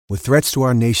With threats to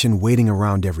our nation waiting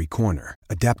around every corner,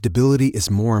 adaptability is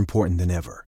more important than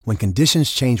ever. When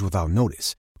conditions change without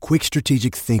notice, quick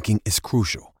strategic thinking is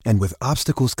crucial. And with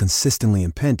obstacles consistently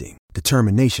impending,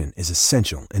 determination is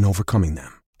essential in overcoming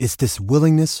them. It's this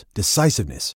willingness,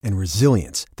 decisiveness, and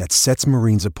resilience that sets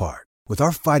Marines apart. With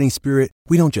our fighting spirit,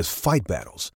 we don't just fight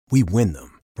battles, we win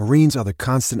them. Marines are the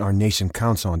constant our nation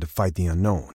counts on to fight the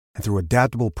unknown. And through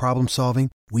adaptable problem solving,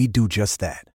 we do just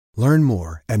that. Learn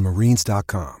more at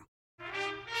marines.com.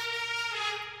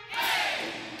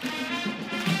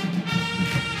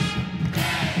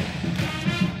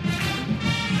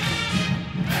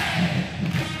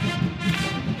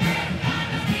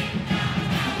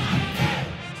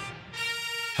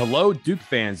 Hello, Duke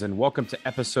fans, and welcome to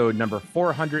episode number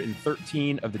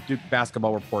 413 of the Duke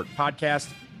Basketball Report podcast.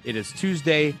 It is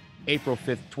Tuesday, April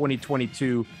 5th,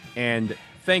 2022, and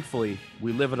thankfully,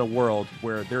 we live in a world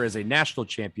where there is a national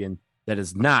champion that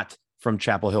is not from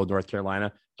Chapel Hill, North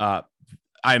Carolina. I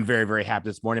am very, very happy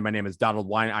this morning. My name is Donald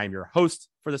Wine. I am your host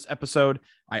for this episode.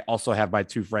 I also have my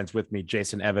two friends with me,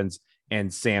 Jason Evans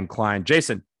and Sam Klein.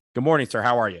 Jason, good morning, sir.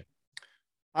 How are you?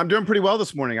 I'm doing pretty well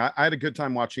this morning. I had a good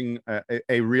time watching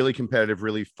a really competitive,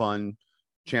 really fun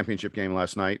championship game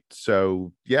last night.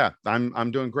 So yeah,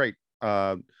 I'm doing great.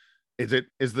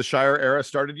 Is the Shire era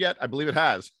started yet? I believe it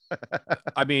has.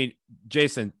 I mean,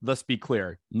 Jason, let's be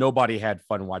clear. Nobody had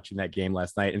fun watching that game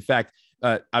last night. In fact,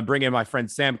 I'm bringing my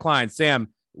friend Sam Klein.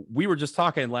 Sam, we were just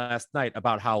talking last night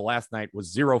about how last night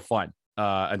was zero fun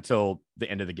until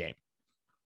the end of the game.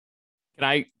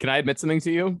 Can I admit something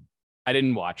to you? I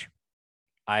didn't watch.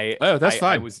 That's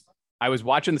fine. I was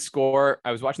watching the score.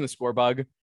 I was watching the score bug.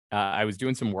 I was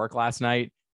doing some work last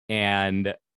night,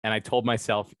 and I told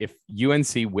myself if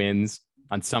UNC wins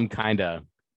on some kind of,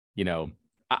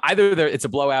 either it's a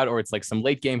blowout or it's like some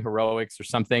late game heroics or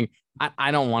something.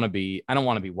 I don't want to be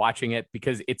watching it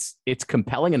because it's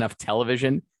compelling enough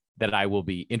television that I will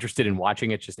be interested in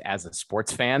watching it just as a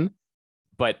sports fan.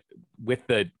 But with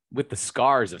the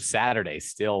scars of Saturday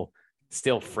still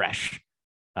fresh.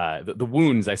 The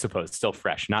wounds, I suppose, still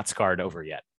fresh, not scarred over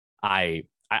yet. I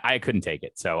couldn't take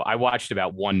it. So I watched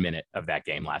about 1 minute of that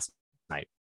game last night.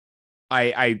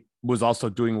 I was also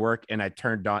doing work and I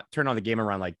turned on the game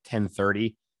around like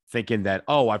 10:30, thinking that,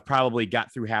 I probably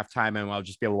got through halftime and I'll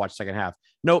just be able to watch second half.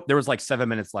 Nope, there was like 7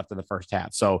 minutes left in the first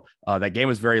half. So that game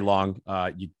was very long.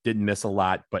 You didn't miss a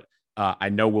lot, but I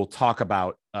know we'll talk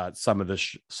about some of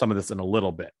this in a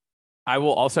little bit. I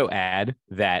will also add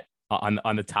that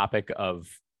on the topic of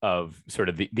sort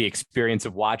of the experience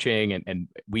of watching, and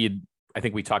I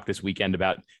think we talked this weekend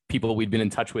about people we'd been in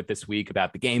touch with this week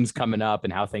about the games coming up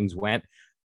and how things went.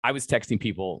 I was texting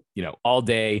people, all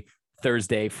day,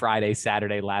 Thursday, Friday,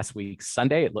 Saturday, last week,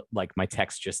 Sunday. It looked like my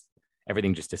text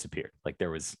everything just disappeared. Like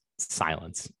there was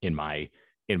silence in my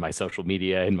social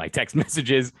media, in my text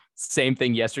messages. Same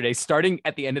thing yesterday, starting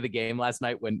at the end of the game last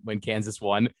night when Kansas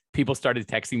won, people started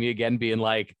texting me again being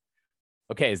like,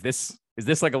 okay, is this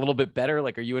like a little bit better?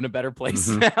 Like, are you in a better place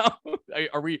now?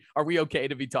 Are we okay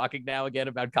to be talking now again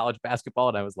about college basketball?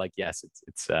 And I was like, yes,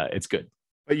 it's good.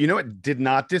 But what did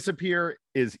not disappear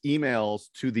is emails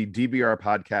to the DBR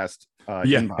podcast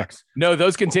inbox. No,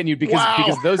 those continued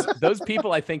because those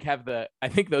people I think have the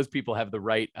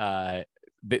right.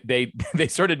 They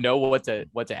sort of know what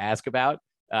to ask about.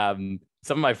 Some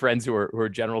of my friends who are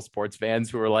general sports fans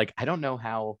who are like, I don't know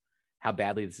how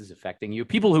badly this is affecting you.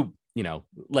 People who,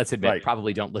 let's admit, right,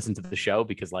 probably don't listen to the show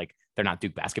because like they're not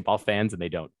Duke basketball fans and they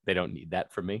don't need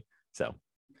that from me. So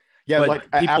yeah, but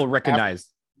like people recognize.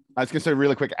 I was gonna say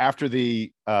really quick after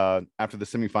the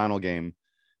semifinal game,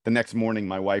 the next morning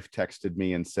my wife texted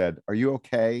me and said, "Are you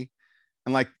okay?"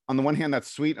 And like on the one hand, that's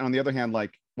sweet, and on the other hand,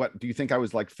 like, what do you think I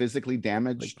was like physically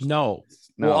damaged? Like, no.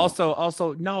 Well,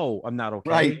 also, no, I'm not okay.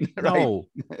 Right. No.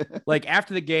 Like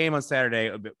after the game on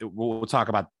Saturday, we'll talk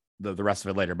about the rest of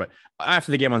it later. But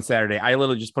after the game on Saturday, I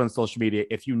literally just put on social media,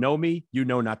 if you know me, you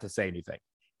know not to say anything.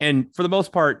 And for the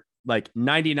most part, like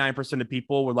 99% of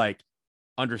people were like,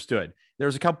 understood. There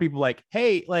was a couple people like,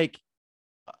 hey, like,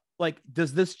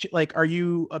 does this, like, are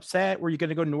you upset? Were you going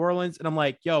to go to New Orleans? And I'm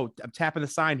like, yo, I'm tapping the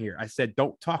sign here. I said,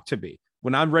 don't talk to me.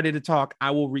 When I'm ready to talk, I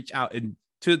will reach out. And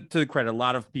to the credit, a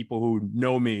lot of people who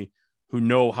know me, who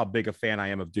know how big a fan I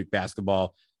am of Duke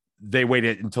basketball, they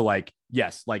waited until like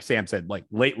Sam said, like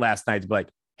late last night to be like,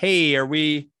 hey, are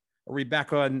we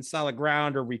back on solid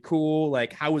ground? Are we cool?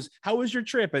 Like, how was your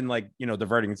trip? And like,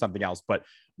 diverting to something else. But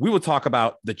we will talk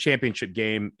about the championship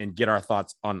game and get our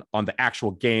thoughts on the actual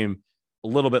game a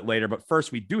little bit later. But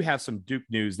first, we do have some Duke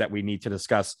news that we need to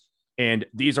discuss. And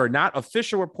these are not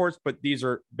official reports, but these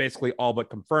are basically all but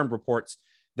confirmed reports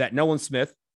that Nolan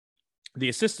Smith, the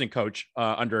assistant coach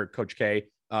under Coach K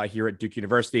here at Duke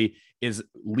University, is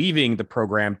leaving the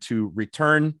program to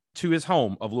return to his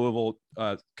home of Louisville,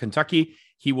 Kentucky.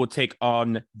 He will take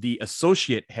on the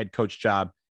associate head coach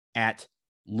job at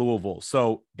Louisville.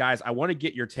 So, guys, I want to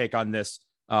get your take on this.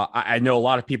 I know a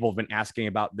lot of people have been asking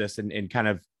about this and kind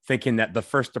of thinking that the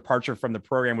first departure from the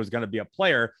program was going to be a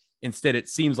player. Instead, it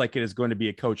seems like it is going to be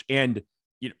a coach. And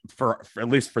for at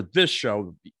least for this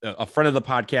show, a friend of the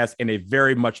podcast and a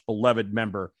very much beloved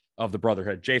member of the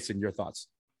Brotherhood. Jason, your thoughts?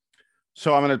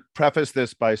 So I'm going to preface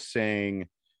this by saying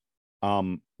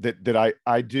that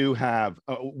I do have.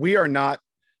 We are not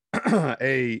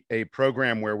a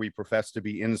program where we profess to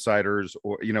be insiders,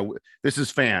 or this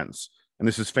is fans and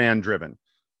this is fan driven.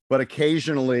 But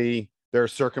occasionally there are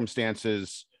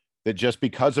circumstances that just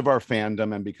because of our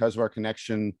fandom and because of our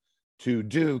connection to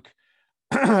Duke,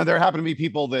 there happen to be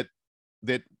people that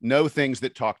know things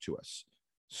that talk to us.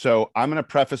 So I'm going to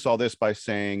preface all this by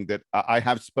saying that I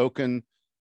have spoken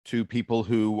to people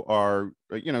who are,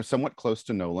 somewhat close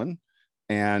to Nolan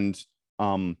and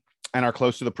are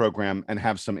close to the program and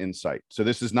have some insight. So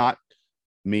this is not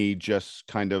me just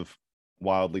kind of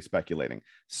wildly speculating.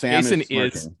 Jason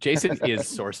is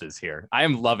sources here. I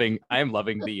am loving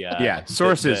the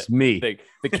sources, the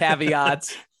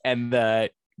caveats and the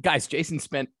guys. Jason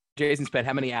spent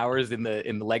how many hours in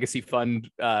the Legacy Fund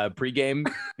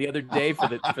pregame the other day for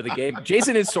the game.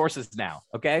 Jason is sources now.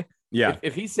 Okay. Yeah.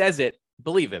 If he says it,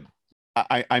 believe him.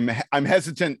 I'm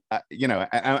hesitant, and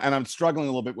I'm struggling a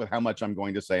little bit with how much I'm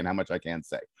going to say and how much I can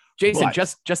say. Jason,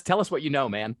 just tell us what you know,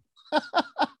 man.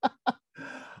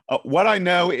 What I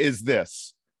know is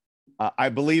this. I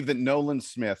believe that Nolan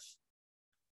Smith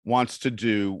wants to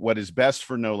do what is best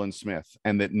for Nolan Smith,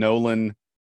 and that Nolan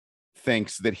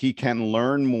thinks that he can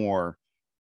learn more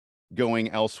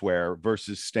going elsewhere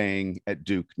versus staying at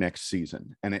Duke next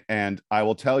season. And I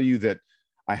will tell you that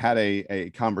I had a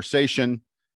conversation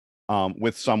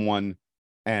with someone,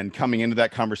 and coming into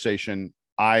that conversation,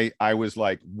 I was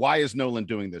like, why is Nolan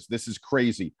doing this? This is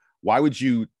crazy. Why would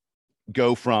you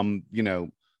go from,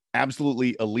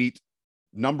 absolutely elite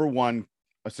number one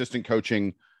assistant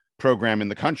coaching program in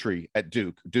the country at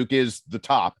Duke? Duke is the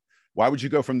top. Why would you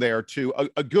go from there to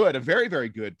a very, very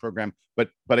good program, but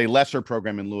a lesser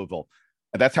program in Louisville?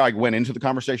 And that's how I went into the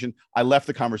conversation. I left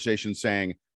the conversation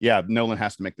saying, yeah, Nolan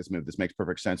has to make this move. This makes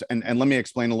perfect sense. And let me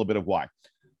explain a little bit of why.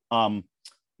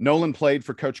 Nolan played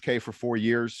for Coach K for 4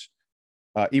 years.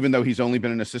 Even though he's only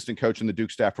been an assistant coach in the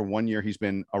Duke staff for 1 year, he's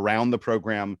been around the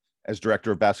program as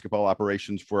director of basketball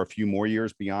operations for a few more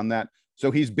years beyond that.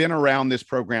 So he's been around this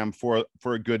program for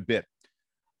a good bit.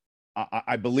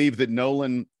 I believe that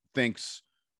Nolan thinks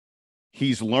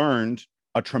he's learned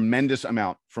a tremendous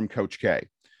amount from Coach K.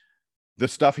 The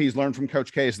stuff he's learned from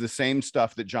Coach K is the same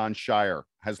stuff that John Shire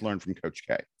has learned from Coach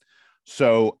K.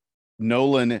 So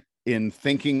Nolan, in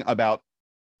thinking about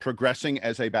progressing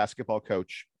as a basketball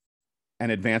coach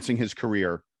and advancing his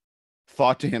career,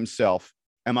 thought to himself,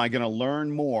 am I going to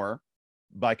learn more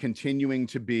by continuing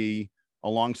to be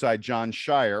alongside John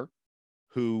Shire,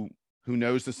 who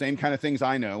knows the same kind of things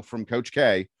I know from Coach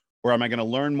K, or am I going to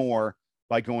learn more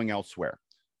by going elsewhere?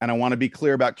 And I want to be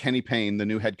clear about Kenny Payne, the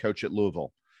new head coach at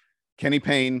Louisville. Kenny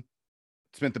Payne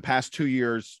spent the past 2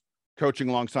 years coaching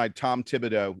alongside Tom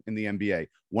Thibodeau in the NBA,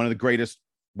 one of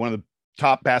the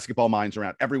top basketball minds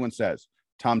around. Everyone says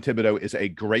Tom Thibodeau is a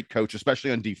great coach,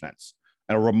 especially on defense,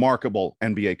 and a remarkable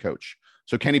NBA coach.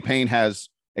 So Kenny Payne has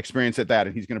experience at that,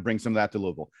 and he's going to bring some of that to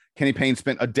Louisville. Kenny Payne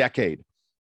spent a decade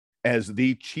as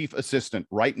the chief assistant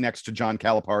right next to John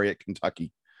Calipari at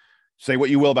Kentucky. Say what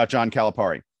you will about John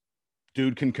Calipari.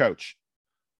 Dude can coach.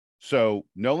 So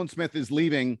Nolan Smith is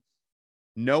leaving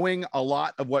knowing a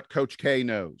lot of what Coach K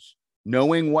knows,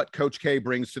 knowing what Coach K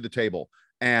brings to the table.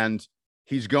 And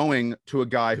he's going to a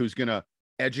guy who's going to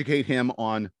educate him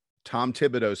on Tom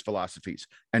Thibodeau's philosophies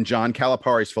and John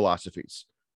Calipari's philosophies.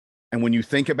 And when you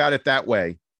think about it that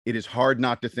way, it is hard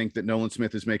not to think that Nolan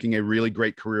Smith is making a really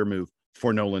great career move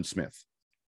for Nolan Smith.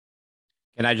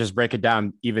 Can I just break it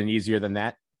down even easier than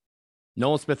that?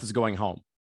 Nolan Smith is going home.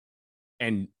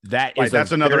 And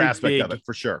that's another aspect of it,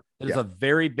 for sure. It is a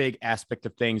very big aspect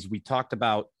of things we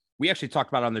actually talked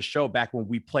about on the show back when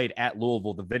we played at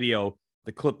Louisville,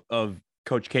 the clip of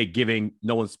Coach K giving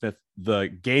Nolan Smith the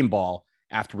game ball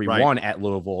after we won at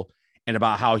Louisville, and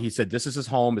about how he said, this is his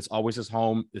home. It's always his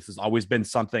home. This has always been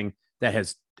something that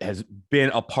has been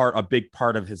a big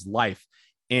part of his life.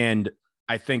 And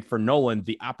I think for Nolan,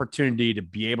 the opportunity to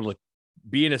be able to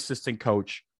be an assistant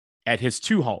coach at his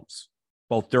two homes,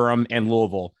 both Durham and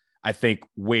Louisville, I think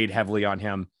weighed heavily on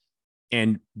him.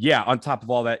 And yeah, on top of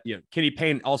all that, Kenny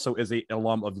Payne also is an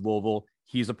alum of Louisville.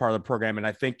 he's a part of the program. And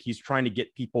I think he's trying to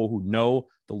get people who know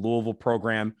the Louisville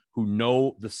program, who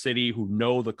know the city, who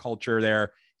know the culture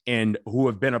there, and who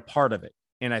have been a part of it.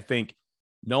 And I think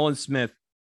Nolan Smith,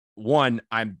 one,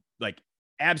 I'm like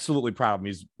absolutely proud of him.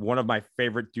 He's one of my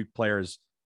favorite Duke players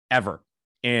ever.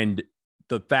 And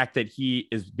the fact that he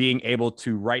is being able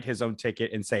to write his own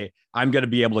ticket and say, I'm going to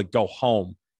be able to go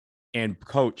home and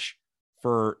coach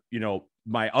for,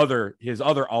 his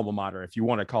other alma mater, if you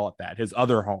want to call it that, his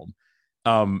other home.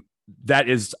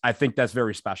 I think that's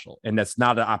very special. And that's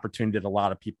not an opportunity that a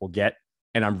lot of people get.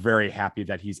 And I'm very happy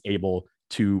that he's able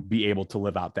to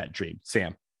live out that dream.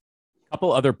 Sam. A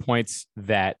couple other points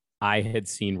that I had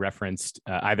seen referenced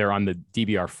either on the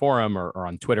DBR forum or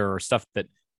on Twitter or stuff that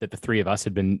the three of us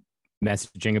had been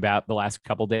messaging about the last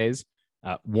couple days.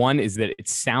 One is that it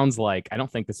sounds like, I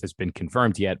don't think this has been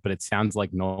confirmed yet, but it sounds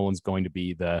like Nolan's going to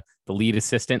be the lead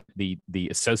assistant, the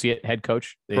associate head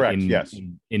coach. Correct, yes.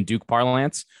 In Duke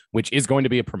parlance, which is going to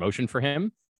be a promotion for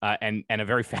him. And a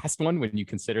very fast one when you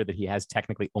consider that he has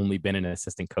technically only been an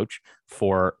assistant coach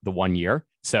for the 1 year.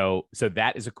 So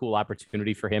that is a cool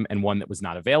opportunity for him, and one that was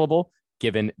not available,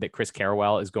 given that Chris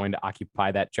Carrawell is going to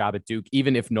occupy that job at Duke.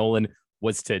 Even if Nolan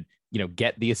was to,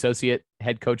 get the associate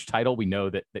head coach title, we know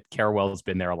that Carrawell has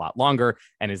been there a lot longer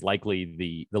and is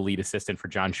likely the lead assistant for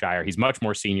John Shire. He's much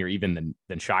more senior even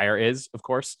than Shire is, of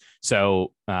course.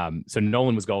 So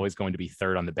Nolan was always going to be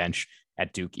third on the bench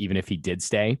at Duke, even if he did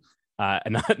stay.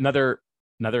 Another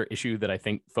issue that I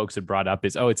think folks had brought up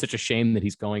is, it's such a shame that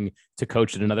he's going to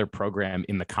coach at another program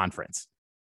in the conference.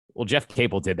 Well, Jeff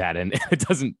Cable did that, and it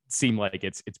doesn't seem like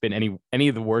it's been any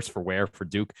of the worse for wear for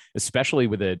Duke, especially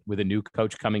with a new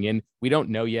coach coming in. We don't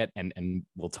know yet, and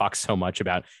we'll talk so much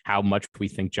about how much we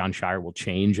think John Shire will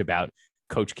change about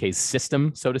Coach K's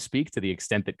system, so to speak, to the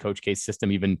extent that Coach K's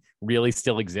system even really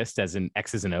still exists as an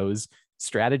X's and O's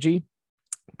strategy.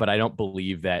 But I don't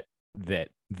believe that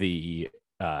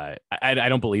I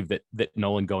don't believe that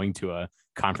Nolan going to a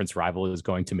conference rival is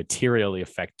going to materially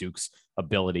affect Duke's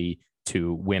ability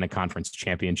to win a conference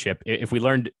championship. If we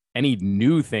learned any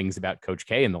new things about Coach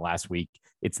K in the last week,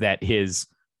 it's that his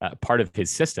part of his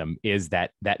system is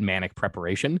that manic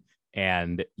preparation,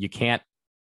 and you can't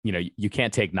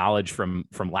take knowledge from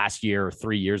last year or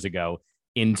 3 years ago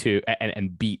into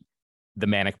and beat the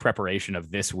manic preparation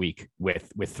of this week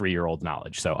with 3-year-old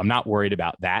knowledge. So I'm not worried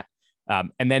about that.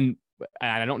 And then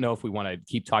I don't know if we want to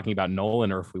keep talking about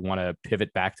Nolan or if we want to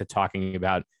pivot back to talking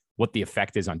about what the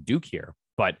effect is on Duke here.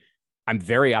 But I'm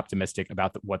very optimistic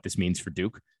about what this means for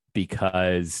Duke,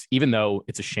 because even though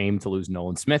it's a shame to lose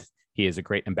Nolan Smith, he is a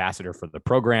great ambassador for the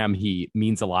program. He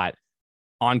means a lot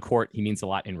on court. He means a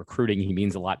lot in recruiting. He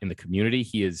means a lot in the community.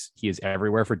 He is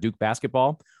everywhere for Duke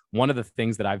basketball. One of the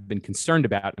things that I've been concerned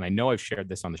about, and I know I've shared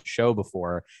this on the show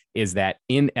before, is that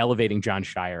in elevating John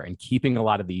Shire and keeping a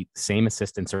lot of the same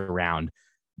assistants around,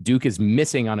 Duke is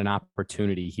missing on an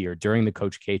opportunity here during the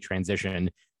Coach K transition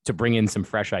to bring in some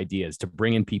fresh ideas, to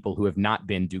bring in people who have not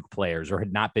been Duke players or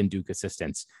had not been Duke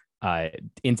assistants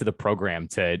into the program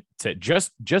to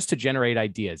just to generate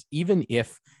ideas, even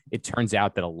if it turns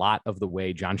out that a lot of the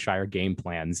way John Shire game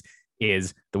plans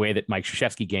is the way that Mike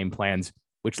Krzyzewski game plans,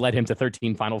 which led him to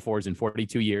 13 Final Fours in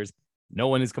 42 years. No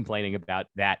one is complaining about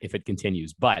that if it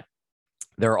continues, but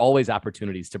there are always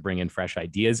opportunities to bring in fresh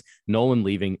ideas. Nolan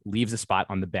leaves a spot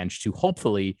on the bench to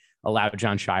hopefully allow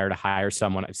John Shire to hire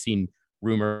someone. I've seen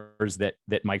rumors that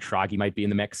Mike Schrage might be in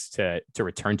the mix to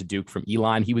return to Duke from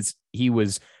Elon. He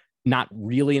was not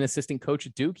really an assistant coach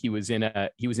at Duke. He was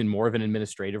in more of an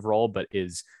administrative role, but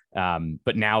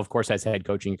now of course has head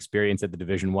coaching experience at the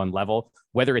Division I level.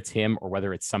 Whether it's him or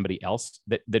whether it's somebody else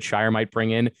that Shire might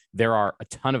bring in, there are a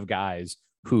ton of guys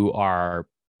who are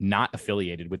not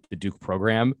affiliated with the Duke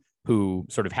program who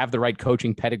sort of have the right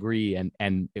coaching pedigree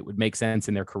and it would make sense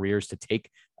in their careers to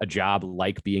take a job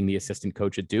like being the assistant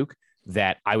coach at Duke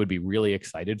that I would be really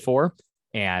excited for.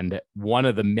 And one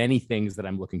of the many things that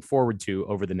I'm looking forward to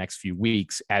over the next few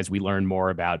weeks as we learn more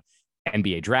about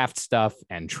NBA draft stuff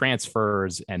and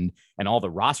transfers and all the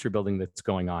roster building that's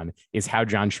going on is how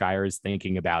John Shire is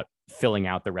thinking about filling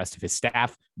out the rest of his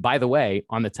staff. By the way,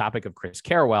 on the topic of Chris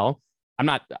Carrawell,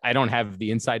 I don't have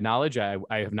the inside knowledge. I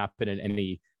have not been at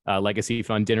any legacy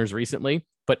fund dinners recently,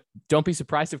 but don't be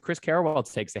surprised if Chris Carrawell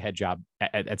takes a head job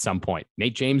at some point.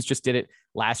 Nate James just did it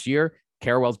last year.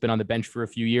 Carrawell's been on the bench for a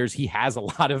few years. He has a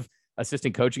lot of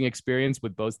assistant coaching experience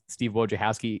with both Steve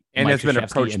Wojciechowski and has been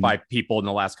approached by people in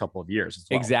the last couple of years as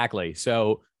well. Exactly.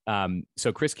 So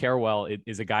Chris Carrawell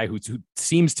is a guy who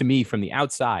seems to me from the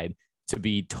outside to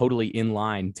be totally in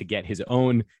line to get his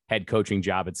own head coaching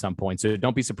job at some point. So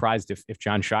don't be surprised if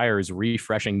John Shire is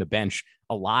refreshing the bench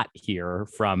a lot here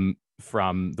from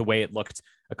from the way it looked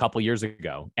a couple years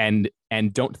ago. And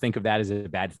don't think of that as a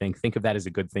bad thing. Think of that as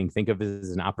a good thing. Think of it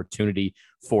as an opportunity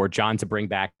for John to bring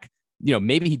back,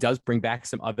 maybe he does bring back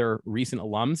some other recent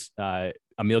alums.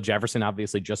 Emil Jefferson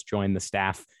obviously just joined the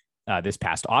staff this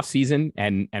past offseason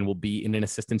and will be in an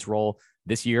assistance role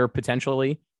this year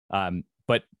potentially.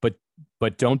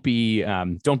 But don't be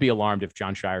alarmed if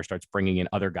John Shire starts bringing in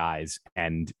other guys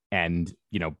and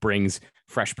brings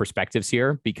fresh perspectives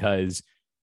here, because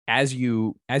as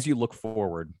you look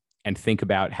forward and think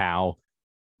about how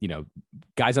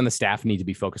guys on the staff need to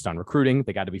be focused on recruiting,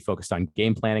 they got to be focused on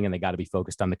game planning, and they got to be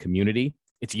focused on the community.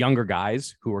 It's younger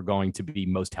guys who are going to be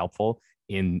most helpful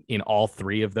in all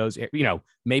three of those.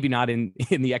 Maybe not in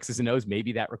the X's and O's.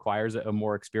 Maybe that requires a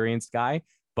more experienced guy,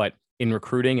 but in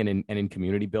recruiting and in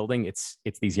community building, it's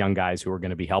these young guys who are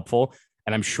going to be helpful.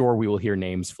 And I'm sure we will hear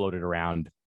names floated around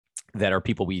that are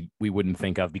people we wouldn't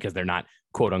think of because they're not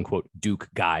quote unquote Duke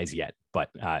guys yet. But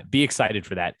be excited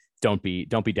for that. Don't be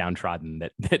downtrodden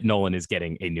that Nolan is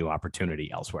getting a new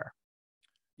opportunity elsewhere.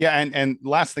 Yeah, and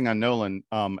last thing on Nolan,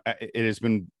 it has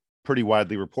been pretty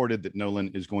widely reported that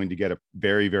Nolan is going to get a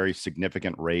very, very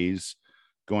significant raise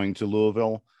going to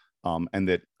Louisville. And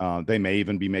that they may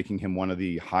even be making him one of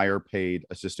the higher paid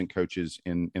assistant coaches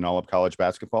in all of college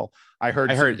basketball. I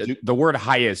heard the word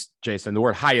highest, Jason. The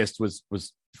word highest was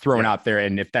thrown out there,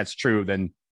 and if that's true,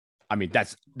 then I mean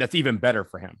that's even better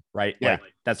for him, right? Yeah, like,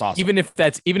 that's awesome. Even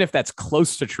if that's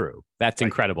close to true, that's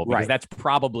incredible, because that's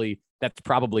probably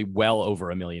well over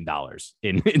 $1 million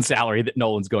in salary that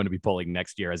Nolan's going to be pulling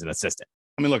next year as an assistant.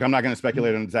 I mean, look, I'm not going to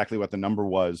speculate on exactly what the number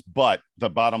was, but the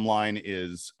bottom line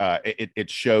is it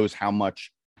shows how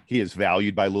much he is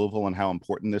valued by Louisville and how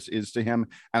important this is to him.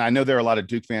 And I know there are a lot of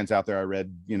Duke fans out there. I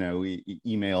read,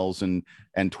 emails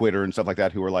and Twitter and stuff like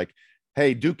that who are like,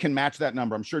 hey, Duke can match that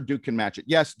number. I'm sure Duke can match it.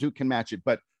 Yes, Duke can match it.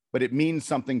 But it means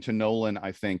something to Nolan,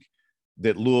 I think,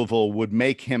 that Louisville would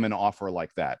make him an offer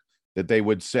like that they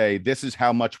would say, this is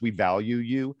how much we value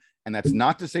you. And that's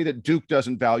not to say that Duke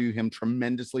doesn't value him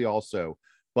tremendously also,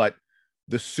 but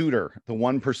the suitor, the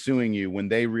one pursuing you, when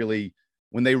they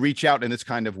reach out in this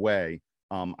kind of way,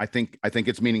 I think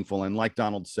it's meaningful. And like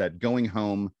Donald said, going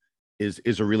home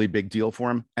is a really big deal for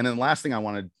him. And then the last thing I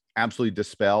want to absolutely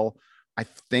dispel, I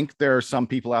think there are some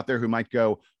people out there who might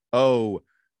go, oh,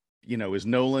 is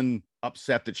Nolan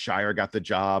upset that Shire got the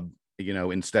job,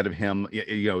 instead of him?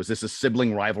 Is this a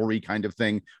sibling rivalry kind of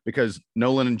thing? Because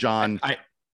Nolan and John,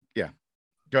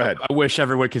 go ahead. I wish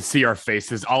everyone could see our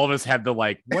faces. All of us have the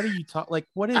what are you talking? Like,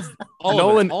 what is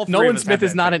Nolan Smith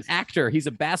is not an actor. He's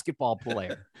a basketball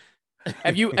player.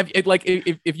 If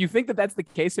you think that that's the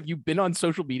case, have you been on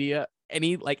social media,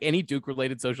 any Duke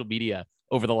related social media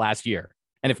over the last year?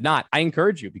 And if not, I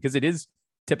encourage you, because it is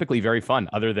typically very fun,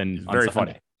 other than on very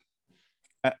Sunday.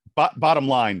 Bottom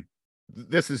line,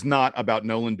 this is not about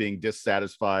Nolan being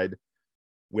dissatisfied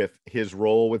with his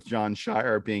role with John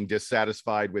Shire, being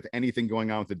dissatisfied with anything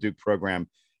going on with the Duke program.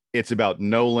 It's about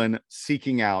Nolan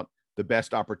seeking out the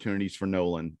best opportunities for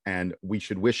Nolan, and we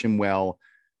should wish him well.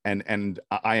 And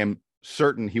I am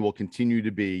certain he will continue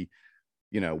to be,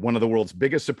 one of the world's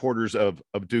biggest supporters of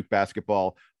Duke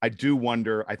basketball. I do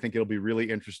wonder, I think it'll be really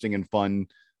interesting and fun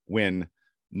when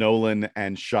Nolan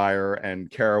and Shire and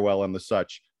Carawell and the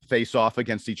such face off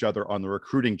against each other on the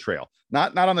recruiting trail,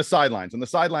 not on the sidelines. On the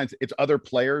sidelines, it's other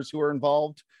players who are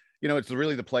involved. It's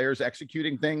really the players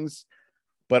executing things.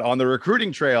 But on the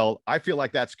recruiting trail, I feel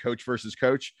like that's coach versus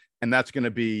coach, and that's going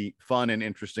to be fun and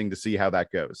interesting to see how that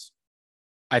goes.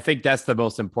 I think that's the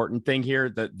most important thing here.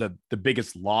 The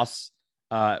biggest loss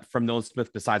from Nolan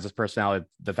Smith, besides his personality,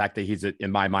 the fact that he's,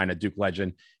 in my mind, a Duke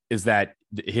legend, is that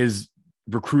his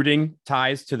recruiting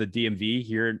ties to the DMV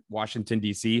here in Washington,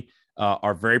 D.C.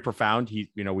 Are very profound.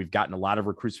 We've gotten a lot of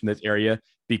recruits from this area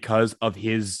because of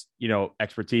his,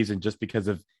 expertise, and just because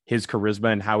of his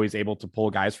charisma and how he's able to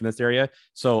pull guys from this area.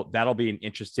 So that'll be an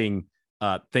interesting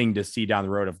thing to see down the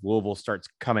road if Louisville starts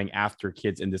coming after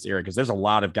kids in this area, because there's a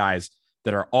lot of guys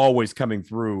that are always coming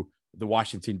through the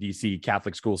Washington, D.C.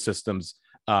 Catholic school systems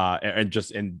and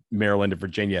just in Maryland and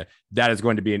Virginia. That is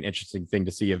going to be an interesting thing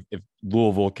to see if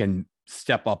Louisville can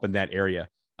step up in that area.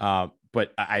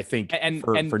 But I think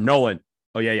for Nolan,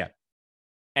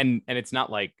 and it's not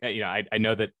like, I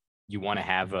know that you want to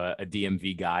have a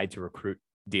DMV guy to recruit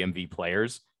DMV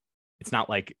players. It's not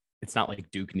like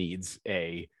Duke needs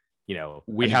a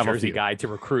New Jersey guy to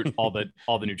recruit all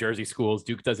the New Jersey schools.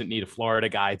 Duke doesn't need a Florida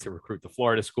guy to recruit the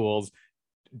Florida schools.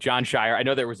 John Shire, I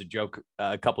know there was a joke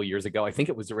a couple years ago. I think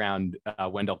it was around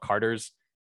Wendell Carter's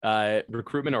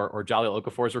recruitment or Jalil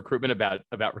Okafor's recruitment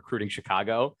about recruiting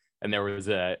Chicago. and there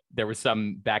was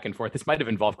some back and forth. This might have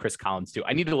involved Chris Collins too.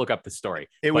 I need to look up the story.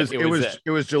 It was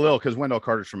Jalil, because Wendell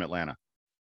Carter's from Atlanta.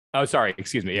 Oh, sorry.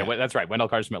 Excuse me. Yeah, that's right. Wendell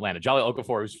Carter's from Atlanta. Jolly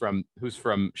Okafor, who's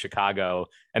from Chicago.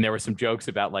 And there were some jokes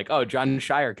about like, oh, John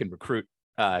Shire can recruit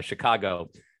Chicago.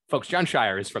 Folks, John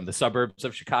Shire is from the suburbs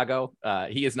of Chicago.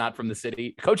 He is not from the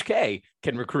city. Coach K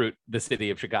can recruit the city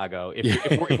of Chicago.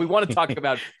 If we want to talk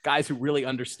about guys who really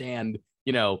understand,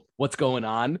 what's going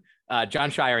on,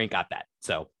 John Shire ain't got that.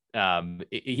 So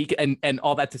he and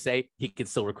all that to say, he can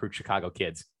still recruit Chicago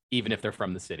kids, even if they're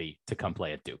from the city, to come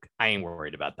play at Duke. I ain't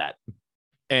worried about that.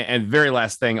 And very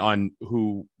last thing on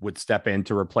who would step in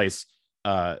to replace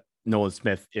Nolan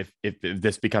Smith if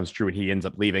this becomes true and he ends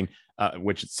up leaving,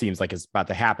 which it seems like is about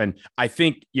to happen. I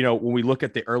think, when we look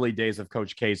at the early days of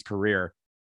Coach K's career,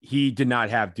 he did not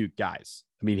have Duke guys.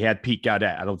 I mean, he had Pete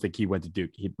Gaudet. I don't think he went to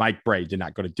Duke. Mike Bray did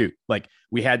not go to Duke. Like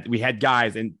we had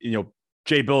guys, and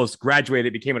Jay Billis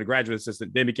graduated, became a graduate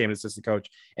assistant, then became an assistant coach,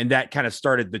 and that kind of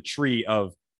started the tree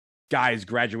of guys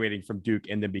graduating from Duke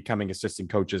and then becoming assistant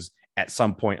coaches at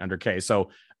some point under K. So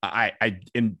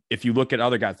and if you look at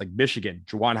other guys like Michigan,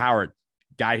 Juwan Howard,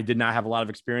 guy who did not have a lot of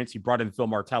experience, he brought in Phil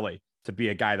Martelli to be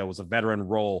a guy that was a veteran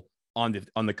role on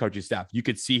the coaching staff. You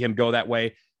could see him go that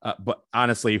way. But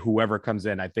honestly, whoever comes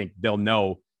in, I think they'll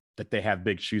know that they have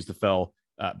big shoes to fill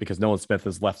because Nolan Smith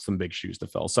has left some big shoes to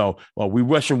fill. So, we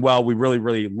wish him well. We really,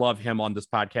 really love him on this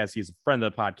podcast. He's a friend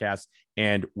of the podcast,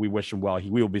 and we wish him well.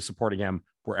 We will be supporting him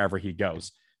wherever he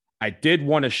goes. I did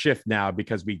want to shift now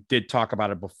because we did talk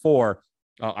about it before.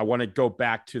 I want to go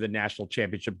back to the national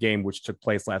championship game, which took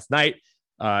place last night.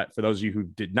 For those of you who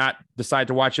did not decide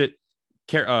to watch it,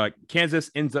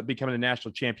 Kansas ends up becoming the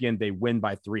national champion. They win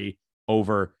by 3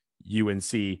 over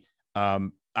UNC.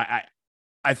 I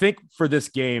think for this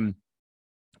game,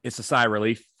 it's a sigh of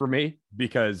relief for me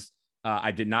because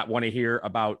I did not want to hear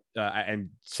about, and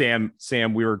Sam,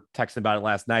 we were texting about it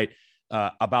last night,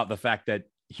 about the fact that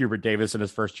Hubert Davis in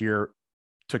his first year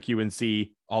took UNC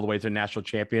all the way to a national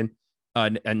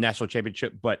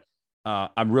championship. But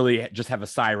I'm really just have a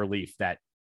sigh of relief that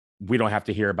we don't have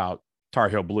to hear about Tar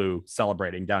Heel Blue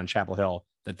celebrating down in Chapel Hill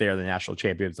that they're the national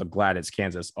champions. I'm glad it's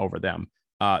Kansas over them.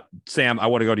 Sam, I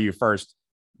want to go to you first.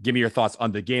 Give me your thoughts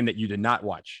on the game that you did not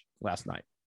watch last night.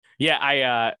 Yeah,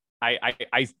 I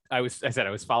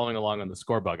was following along on the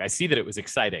scorebug. I see that it was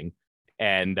exciting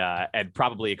and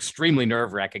probably extremely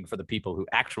nerve-wracking for the people who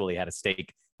actually had a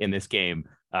stake in this game.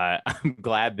 I'm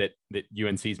glad that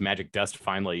UNC's magic dust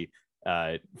finally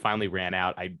ran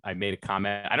out. I made a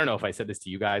comment. I don't know if I said this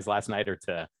to you guys last night or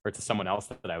to someone else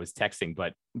that I was texting,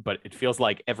 but it feels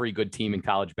like every good team in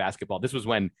college basketball. This was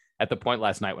when at the point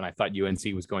last night when I thought UNC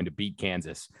was going to beat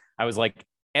Kansas. I was like,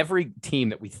 every team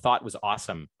that we thought was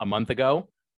awesome a month ago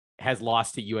has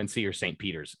lost to UNC or St.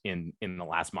 Peter's in the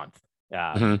last month.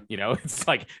 It's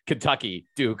like Kentucky,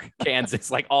 Duke,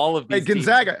 Kansas, like all of these.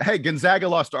 Gonzaga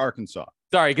lost to Arkansas.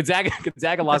 Sorry,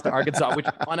 Gonzaga lost to Arkansas, which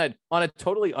on a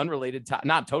totally unrelated,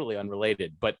 not totally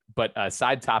unrelated, but a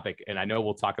side topic. And I know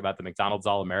we'll talk about the McDonald's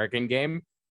All-American game.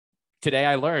 Today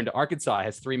I learned Arkansas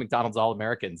has 3 McDonald's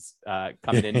All-Americans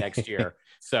coming in next year.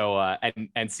 So and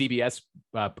CBS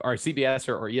or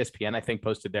ESPN, I think,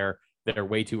 posted their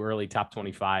way too early top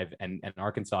 25, and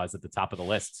Arkansas is at the top of the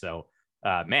list. So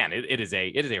man, it is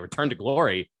a return to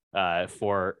glory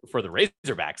for the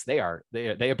Razorbacks.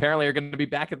 They apparently are going to be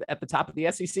back at the top of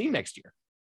the SEC next year.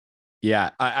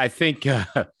 Yeah, I think did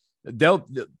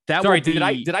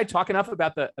I talk enough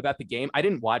about the game? I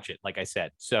didn't watch it, like I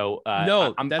said. So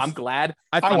no, I'm glad.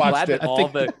 I'm watched glad it.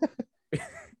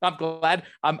 I'm glad.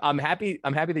 I'm happy.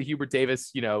 I'm happy that Hubert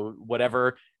Davis,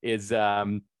 whatever is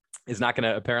not going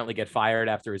to apparently get fired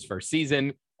after his first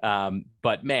season.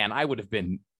 But man, I would have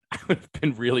been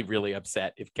really, really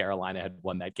upset if Carolina had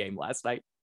won that game last night.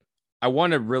 I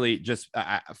want to really just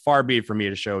far be it for me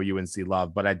to show UNC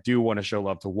love, but I do want to show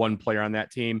love to one player on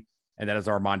that team, and that is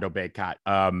Armando Bacot.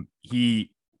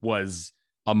 He was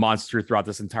a monster throughout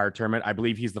this entire tournament. I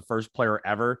believe he's the first player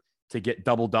ever to get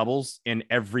double doubles in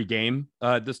every game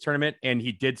this tournament, and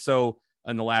he did so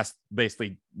in the last best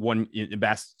 2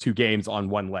 games on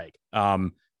one leg.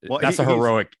 That's a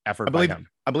heroic effort by him.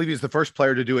 I believe he's the first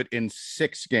player to do it in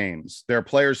 6 games. There are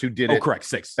players who did it. Correct,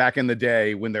 6 back in the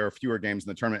day when there were fewer games in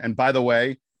the tournament. And by the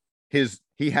way,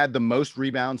 he had the most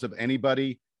rebounds of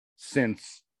anybody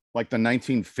since like the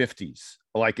 1950s.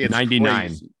 Like it's 99.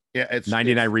 Crazy. Yeah, it's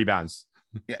 99 rebounds.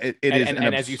 Yeah, it is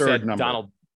an as you said, number.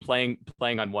 Donald playing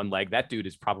on one leg. That dude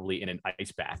is probably in an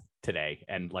ice bath today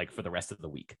and like for the rest of the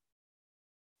week.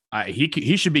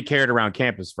 He should be carried around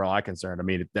campus for all I'm concerned. I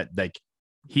mean, that like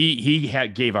he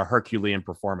gave a Herculean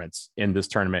performance in this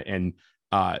tournament, and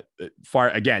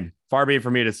far be it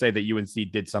for me to say that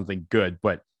UNC did something good,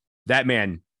 but that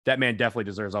man definitely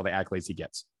deserves all the accolades he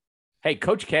gets. Hey,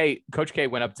 Coach K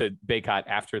went up to Baycott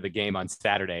after the game on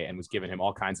Saturday and was giving him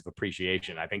all kinds of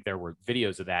appreciation. I think there were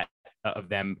videos of that, of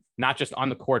them, not just on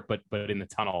the court, but in the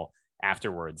tunnel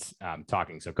afterwards,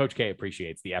 talking. So Coach K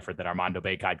appreciates the effort that Armando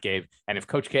Baycott gave. And if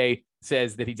Coach K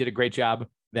says that he did a great job,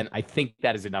 then I think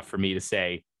that is enough for me to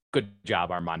say, good job,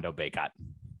 Armando Baycott.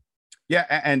 Yeah.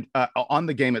 And on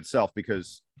the game itself,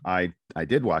 because I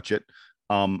did watch it.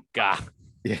 Yeah.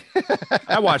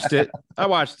 I watched it.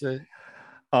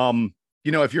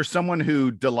 If you're someone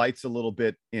who delights a little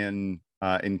bit in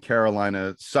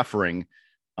Carolina suffering,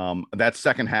 that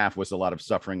second half was a lot of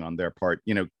suffering on their part.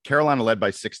 Carolina led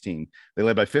by 16. They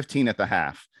led by 15 at the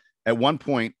half. At one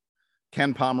point,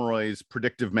 Ken Pomeroy's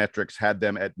predictive metrics had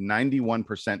them at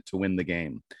 91% to win the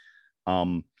game.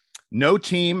 No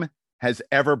team has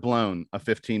ever blown a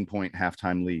 15-point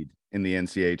halftime lead in the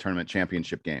NCAA tournament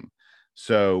championship game.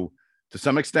 So to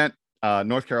some extent,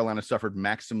 North Carolina suffered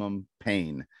maximum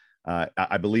pain.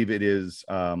 I believe it is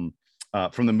from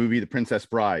the movie The Princess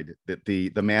Bride that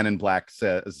the man in black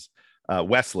says,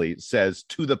 Wesley says,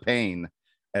 to the pain,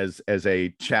 as a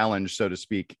challenge, so to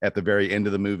speak, at the very end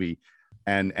of the movie.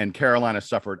 And Carolina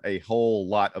suffered a whole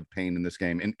lot of pain in this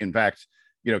game. In fact,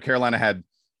 Carolina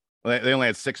they only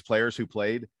had 6 players who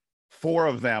played. 4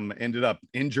 of them ended up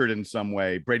injured in some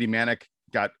way. Brady Manick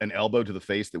got an elbow to the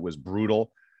face that was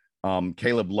brutal.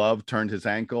 Caleb Love turned his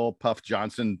ankle. Puff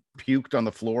Johnson puked on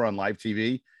the floor on live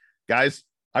TV. Guys,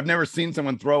 I've never seen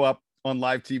someone throw up on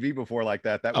live TV before like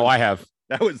that. I have.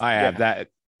 I have that.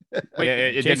 Wait,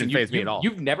 it Jason, didn't faze me at all.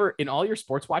 You've never, in all your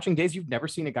sports watching days, you've never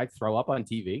seen a guy throw up on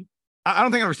TV? I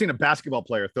don't think I've ever seen a basketball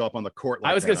player throw up on the court.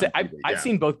 I was going to say, I've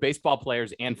seen both baseball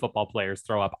players and football players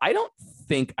throw up. I don't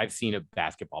think I've seen a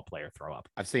basketball player throw up.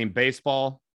 I've seen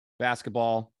baseball,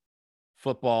 basketball,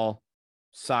 football,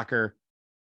 soccer,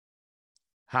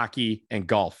 hockey, and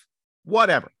golf.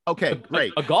 Whatever. Okay,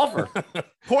 great. A golfer.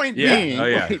 Point being,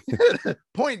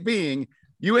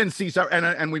 UNC,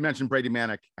 and we mentioned Brady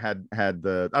Manick had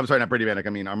I'm sorry, not Brady Manick. I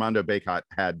mean, Armando Baycott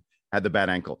had the bad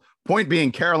ankle. Point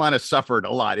being, Carolina suffered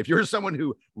a lot. If you're someone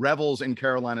who revels in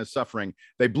Carolina's suffering,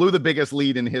 they blew the biggest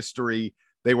lead in history.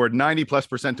 They were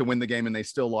 90+% to win the game, and they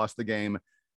still lost the game.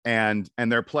 And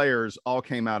their players all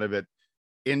came out of it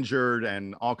injured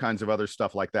and all kinds of other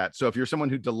stuff like that. So if you're someone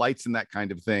who delights in that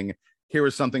kind of thing, here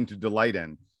is something to delight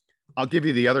in. I'll give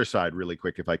you the other side really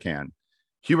quick if I can.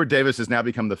 Hubert Davis has now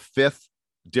become the 5th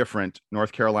different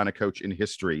North Carolina coach in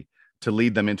history to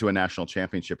lead them into a national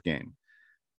championship game.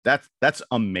 That's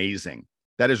amazing.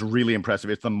 That is really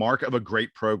impressive. It's the mark of a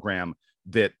great program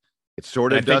that it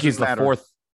sort of doesn't matter.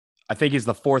 I think he's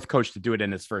the 4th coach to do it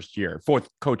in his first year. 4th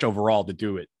coach overall to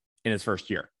do it in his first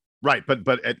year. Right, but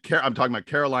I'm talking about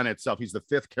Carolina itself. He's the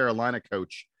 5th Carolina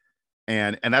coach,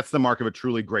 and that's the mark of a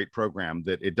truly great program.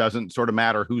 That it doesn't sort of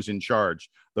matter who's in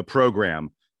charge. The program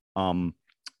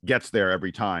gets there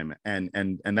every time,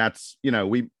 and that's,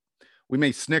 we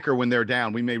may snicker when they're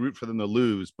down. We may root for them to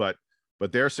lose, but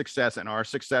their success and our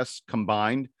success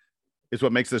combined is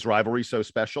what makes this rivalry so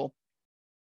special.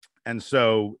 And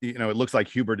so, it looks like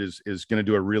Hubert is going to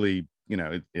do a really,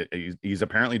 he's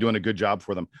apparently doing a good job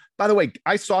for them. By the way,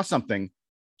 I saw something.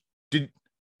 Did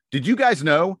you guys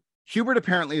know Hubert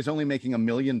apparently is only making $1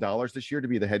 million this year to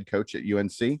be the head coach at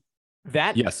UNC?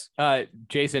 Yes.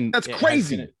 Jason, that's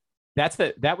crazy.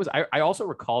 I also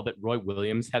recall that Roy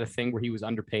Williams had a thing where he was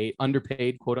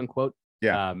underpaid, quote unquote.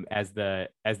 Yeah. As the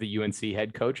UNC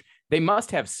head coach. They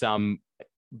must have some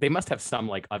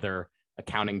like other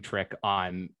accounting trick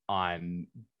on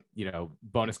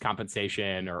bonus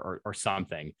compensation or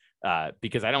something,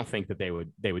 because I don't think that they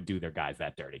would do their guys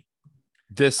that dirty.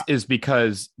 This is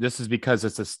because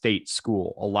it's a state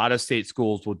school. A lot of state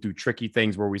schools will do tricky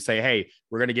things where we say, hey,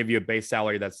 we're going to give you a base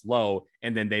salary that's low,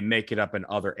 and then they make it up in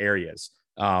other areas.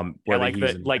 Where you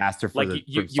make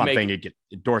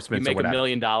endorsements. You make $1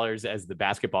 million as the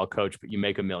basketball coach, but you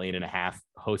make $1.5 million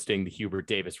hosting the Hubert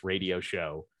Davis radio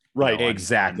show. Right,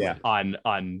 exactly. On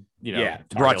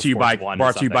brought to you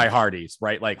by Hardee's,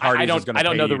 right? Like Hardee's I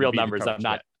don't know the real numbers.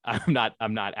 I'm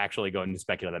not actually going to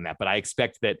speculate on that, but I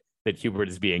expect that Hubert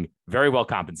is being very well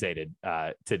compensated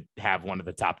to have one of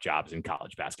the top jobs in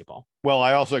college basketball. Well,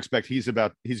 I also expect he's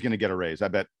going to get a raise. I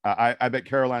bet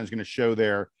Carolina's going to show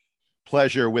their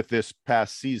pleasure with this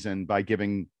past season by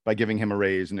giving him a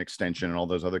raise and extension and all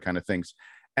those other kind of things.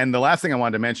 And the last thing I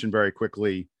wanted to mention very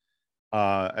quickly, there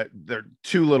are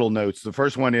 2 little notes. The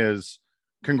first one is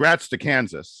congrats to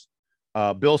Kansas.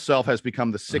 Bill Self has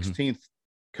become the 16th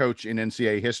coach in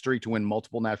NCAA history to win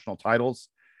multiple national titles.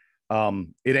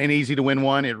 It ain't easy to win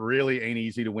one. It really ain't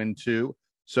easy to win 2.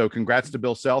 So congrats to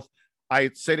Bill Self. I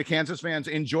say to Kansas fans,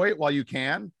 enjoy it while you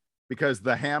can, because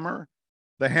the hammer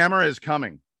is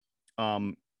coming.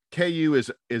 KU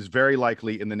is very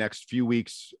likely in the next few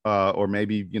weeks or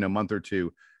maybe month or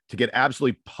two to get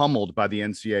absolutely pummeled by the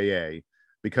NCAA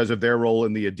because of their role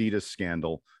in the Adidas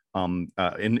scandal.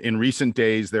 In recent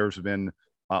days, there's been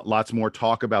lots more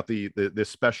talk about this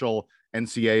special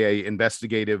NCAA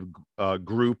investigative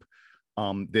group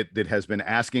that has been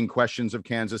asking questions of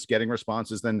Kansas, getting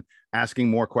responses, then asking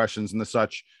more questions and the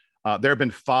such. There have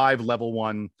been 5 level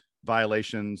 1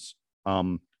 violations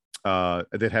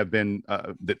that have been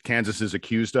that Kansas is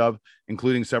accused of,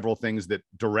 including several things that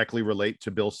directly relate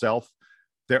to Bill Self.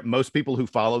 Most people who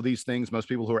follow these things, most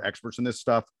people who are experts in this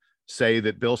stuff, say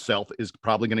that Bill Self is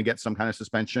probably going to get some kind of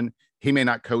suspension. He may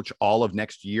not coach all of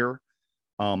next year.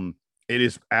 It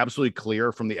is absolutely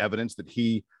clear from the evidence that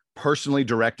he personally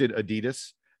directed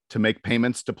Adidas to make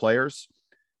payments to players.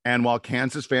 And while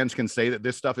Kansas fans can say that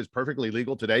this stuff is perfectly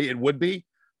legal today, it would be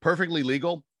perfectly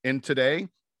legal in today.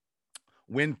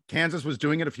 When Kansas was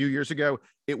doing it a few years ago,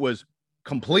 it was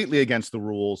completely against the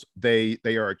rules. They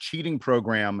are a cheating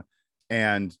program,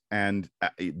 and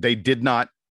they did not.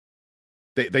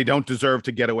 They don't deserve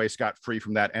to get away scot-free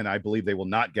from that, and I believe they will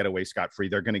not get away scot-free.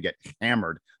 They're going to get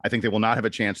hammered. I think they will not have a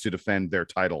chance to defend their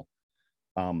title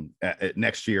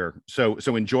next year. So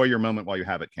enjoy your moment while you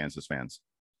have it, Kansas fans.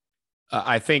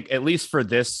 I think at least for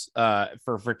this,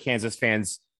 for Kansas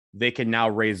fans, they can now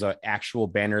raise an actual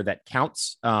banner that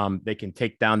counts. They can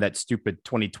take down that stupid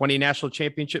 2020 national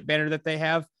championship banner that they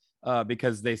have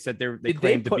because they said they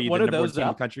claim to be the number 1 team in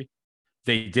the country.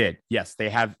 They did. Yes, they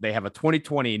have a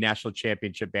 2020 national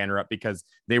championship banner up because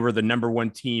they were the number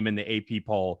 1 team in the AP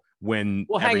poll when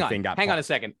everything got. Hang on a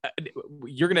second.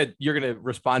 You're gonna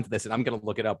respond to this, and I'm gonna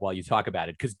look it up while you talk about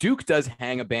it, because Duke does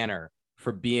hang a banner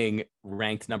for being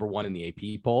ranked number 1 in the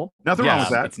AP poll. Nothing wrong with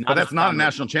that, but that's not a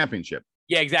national championship.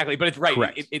 Yeah, exactly. But it's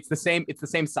right. It's the same. It's the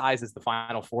same size as the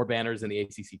Final Four banners and the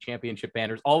ACC championship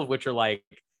banners, all of which are like,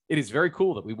 it is very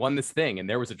cool that we won this thing and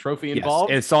there was a trophy involved.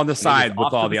 Yes, it's on the side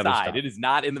with all the other stuff. It is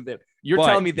not in the middle. You're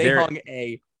telling me they hung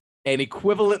an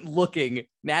equivalent looking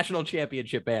national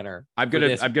championship banner. I'm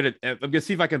gonna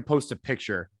see if I can post a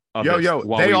picture of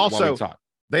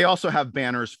They also have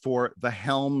banners for the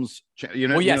Helms.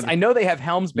 Well, yes, I know they have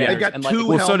Helms banners. They got and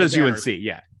 2 Helms so does banners. UNC.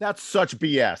 Yeah, that's such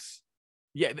BS.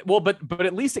 Yeah, well, but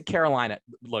at least at Carolina,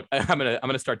 look, I'm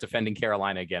gonna start defending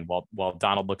Carolina again while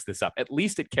Donald looks this up. At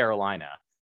least at Carolina,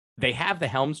 they have the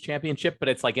Helms championship, but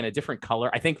it's like in a different color.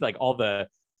 I think like all their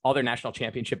national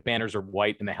championship banners are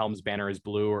white and the Helms banner is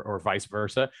blue, or vice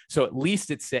versa. So at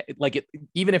least it's like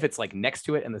even if it's like next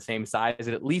to it and the same size,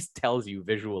 it at least tells you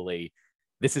visually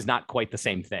this is not quite the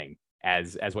same thing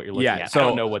as what you're looking at. So I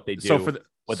don't know what they do. So for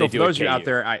those of you out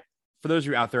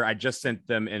there, I just sent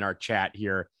them in our chat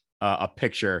here a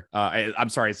picture. I'm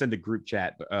sorry, it's in the group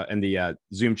chat, in the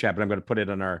Zoom chat, but I'm going to put it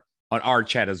on our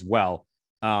chat as well.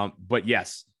 But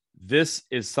yes, this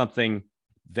is something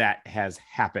that has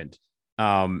happened.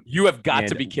 You have got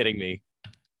to be kidding me.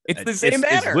 It's the same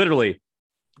banner.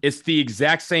 It's the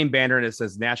exact same banner, and it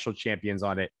says national champions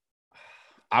on it.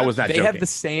 I was not joking.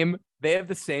 They have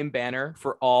the same banner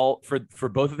for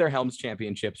both of their Helms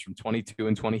championships from 22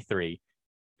 and 23,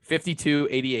 52,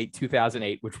 88,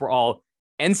 2008, which were all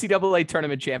NCAA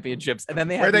tournament championships. And then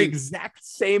they have the exact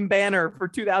same banner for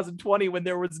 2020 when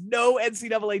there was no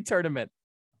NCAA tournament.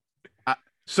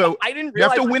 So I didn't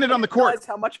realize you have to win it on the court.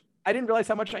 I didn't realize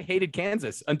how much I hated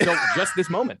Kansas until just this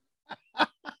moment.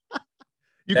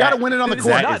 You got to win it on the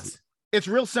court. Nuts. It's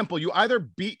real simple. You either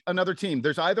beat another team.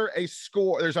 There's either a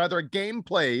score, there's either a game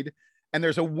played, and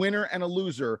there's a winner and a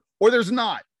loser, or there's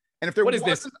not. And if there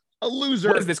wasn't a loser,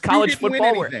 what is this, college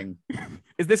football?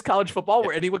 Is this college football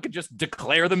where anyone could just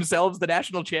declare themselves the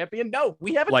national champion? No,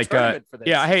 we have a tournament for this.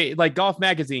 Yeah, hey, like Golf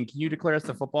Magazine, can you declare us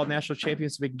the football national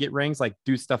champions so we can get rings? Like,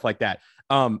 do stuff like that.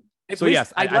 I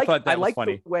thought that was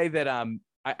funny. The way that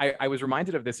I was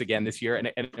reminded of this again this year,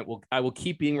 and I will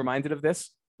keep being reminded of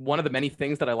this. One of the many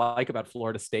things that I like about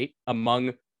Florida State,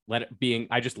 among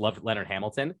I just loved Leonard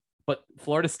Hamilton, but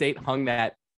Florida State hung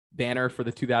that banner for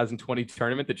the 2020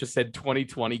 tournament that just said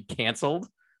 2020 canceled.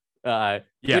 Yes.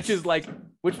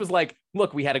 which was like,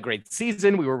 look, we had a great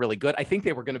season. We were really good. I think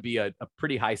they were going to be a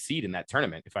pretty high seed in that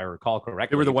tournament, if I recall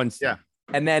correctly. They were the ones. Yeah.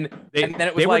 And then they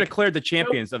were declared the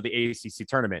champions of the ACC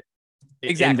tournament.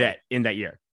 Exactly. in that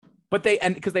year. But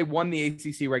because they won the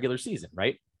ACC regular season,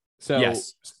 right? So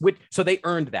yes. So they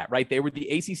earned that, right? They were the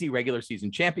ACC regular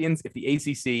season champions. If the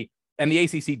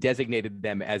ACC designated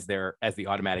them as the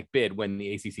automatic bid when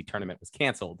the ACC tournament was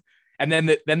canceled. And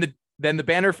then then the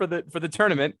banner for the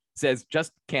tournament says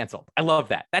just canceled. I love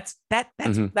that. That's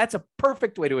a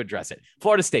perfect way to address it.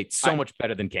 Florida State, so much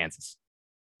better than Kansas.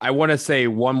 I want to say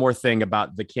one more thing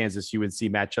about the Kansas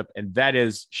UNC matchup, and that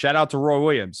is shout out to Roy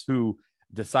Williams, who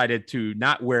decided to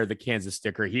not wear the Kansas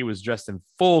sticker. He was dressed in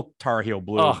full Tar Heel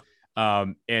blue.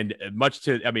 And much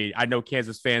to, I mean, I know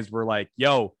Kansas fans were like,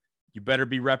 yo, you better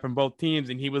be repping both teams.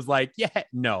 And he was like, yeah,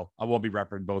 no, I won't be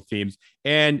repping both teams.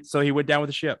 And so he went down with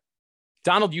the ship.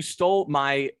 Donald, you stole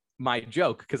my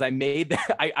joke because I made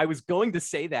that. I was going to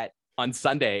say that on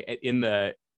Sunday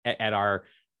at our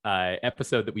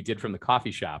episode that we did from the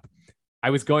coffee shop. I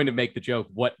was going to make the joke,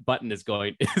 what button is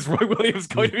Roy Williams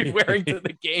going to be wearing to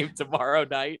the game tomorrow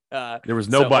night? There was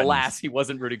no button. Alas, he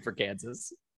wasn't rooting for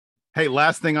Kansas. Hey,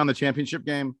 last thing on the championship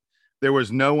game. There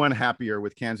was no one happier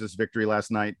with Kansas' victory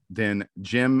last night than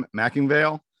Jim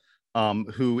McIngvale,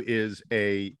 who is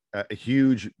a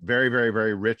huge, very, very,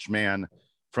 very rich man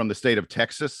from the state of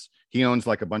Texas. He owns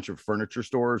like a bunch of furniture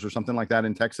stores or something like that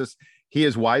in Texas. He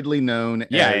is widely known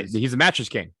as... he's a mattress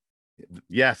king.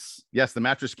 Yes, the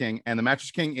Mattress King. And the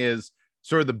Mattress King is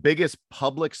sort of the biggest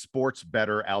public sports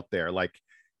bettor out there. Like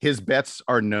his bets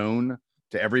are known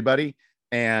to everybody.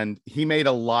 And he made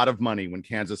a lot of money when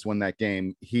Kansas won that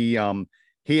game. He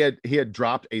had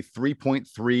dropped a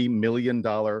 $3.3 million,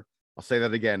 I'll say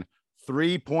that again,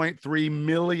 $3.3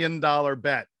 million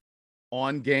bet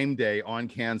on game day on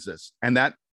Kansas. And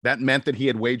that meant that he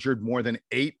had wagered more than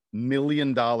 $8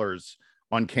 million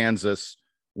on Kansas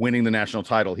winning the national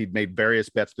title. He'd made various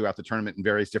bets throughout the tournament in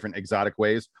various different exotic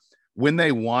ways. When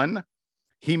they won,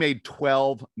 he made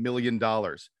 $12 million.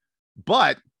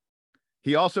 But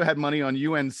he also had money on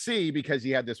UNC because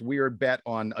he had this weird bet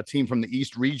on a team from the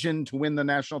East region to win the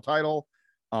national title,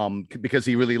 because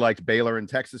he really liked Baylor in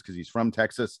Texas because he's from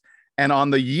Texas. And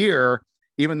on the year,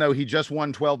 even though he just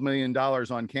won $12 million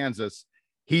on Kansas,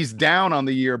 he's down on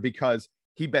the year because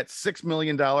he bet $6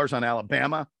 million on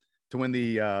Alabama to win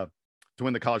the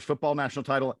college football national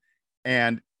title.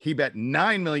 And he bet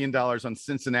 $9 million on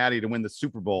Cincinnati to win the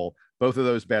Super Bowl. Both of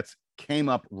those bets came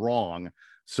up wrong.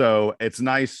 So it's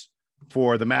nice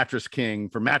for the Mattress King,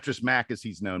 for Mattress Mac, as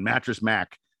he's known, Mattress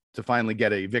Mac, to finally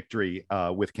get a victory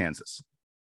with Kansas.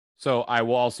 So I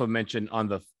will also mention on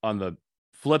the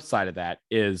flip side of that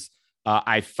is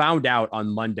I found out on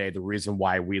Monday the reason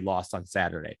why we lost on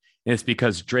Saturday. And it's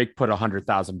because Drake put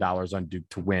 $100,000 on Duke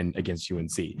to win against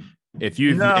UNC. If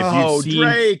you've seen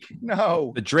Drake,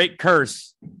 the Drake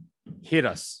curse hit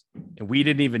us and we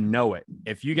didn't even know it.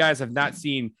 If you guys have not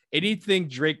seen anything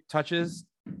Drake touches,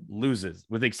 loses,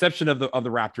 with the exception of the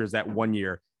Raptors that 1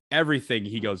 year, everything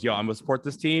he goes, yo, I'm gonna support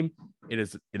this team. It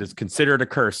is considered a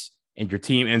curse, and your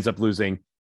team ends up losing.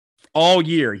 All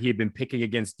year he had been picking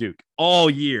against Duke. All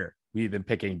year we had been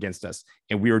picking against us,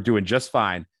 and we were doing just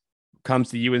fine.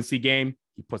 Comes to the UNC game,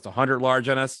 he puts 100 large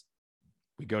on us.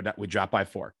 We go down, we drop by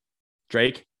 4.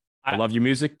 Drake, I love your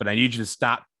music, but I need you to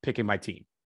stop picking my team.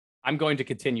 I'm going to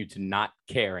continue to not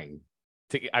caring.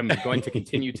 I'm going to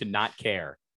continue to not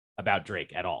care about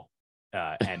Drake at all.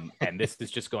 And this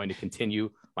is just going to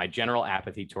continue my general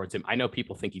apathy towards him. I know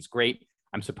people think he's great.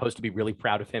 I'm supposed to be really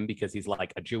proud of him because he's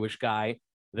like a Jewish guy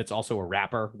that's also a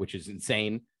rapper, which is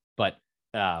insane. But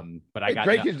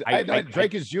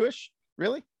Drake is Jewish,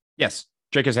 really? Yes,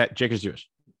 Drake is Jewish.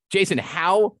 Jason,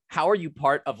 how are you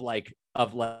part of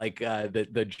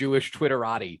the Jewish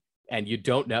Twitterati and you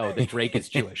don't know that Drake is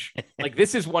Jewish? Like,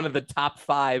 this is one of the top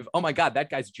 5. Oh my God, that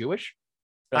guy's Jewish.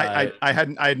 I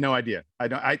had no idea.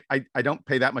 I don't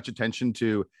pay that much attention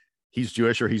to he's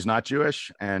Jewish or he's not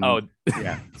Jewish. And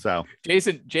yeah, so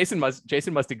Jason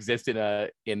must exist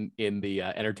in the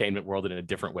entertainment world in a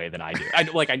different way than I do.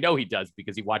 I know he does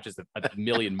because he watches a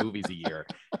million movies a year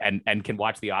and can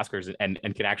watch the Oscars and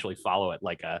can actually follow it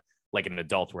like an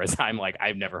adult. Whereas I'm like,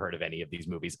 I've never heard of any of these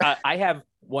movies. I have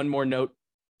one more note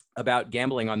about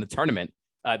gambling on the tournament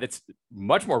that's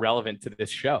much more relevant to this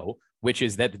show, which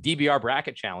is that the DBR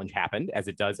bracket challenge happened, as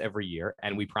it does every year.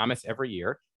 And we promise every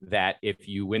year that if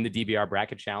you win the DBR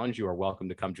bracket challenge, you are welcome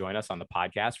to come join us on the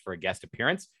podcast for a guest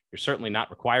appearance. You're certainly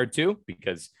not required to,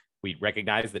 because we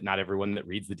recognize that not everyone that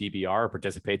reads the DBR or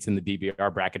participates in the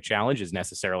DBR bracket challenge is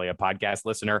necessarily a podcast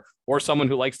listener or someone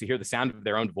who likes to hear the sound of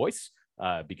their own voice,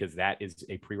 because that is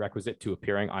a prerequisite to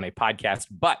appearing on a podcast.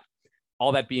 But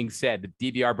all that being said,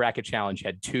 the DBR bracket challenge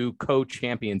had 2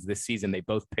 co-champions this season. They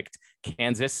both picked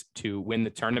Kansas to win the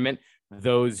tournament.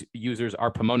 Those users are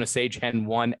Pomona Sage Hen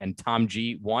 1 and Tom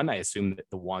G 1. I assume that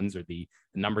the ones are the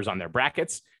numbers on their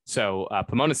brackets. So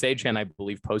Pomona Sage Hen, I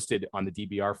believe, posted on the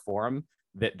DBR forum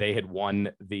that they had won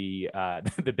the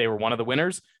that they were one of the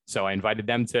winners. So I invited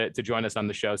them to join us on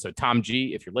the show. So Tom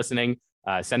G, if you're listening,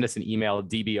 send us an email,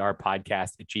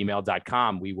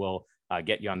 dbrpodcast@gmail.com. We will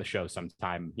get you on the show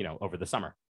sometime, over the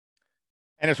summer.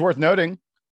 And it's worth noting,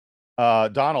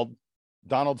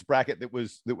 Donald's bracket that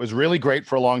was really great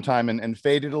for a long time and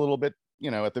faded a little bit,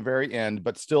 at the very end,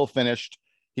 but still finished.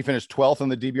 He finished 12th in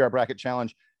the DBR bracket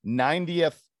challenge,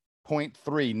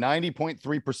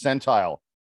 90.3 percentile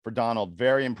for Donald.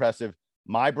 Very impressive.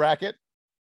 My bracket,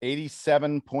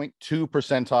 87.2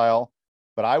 percentile,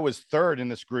 but I was third in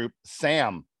this group.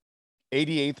 Sam,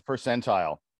 88th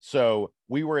percentile. So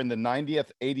we were in the 90th,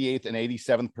 88th, and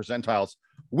 87th percentiles.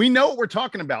 We know what we're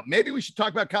talking about. Maybe we should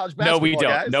talk about college basketball. No, we don't.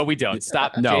 Guys. No, we don't.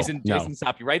 Stop. No, Jason,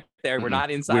 stop you right there. We're not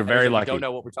inside. We're very lucky. We don't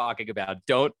know what we're talking about.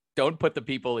 Don't put the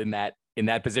people in that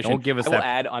position. Don't give us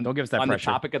that. Don't give us that pressure.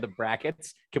 The topic of the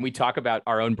brackets. Can we talk about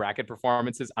our own bracket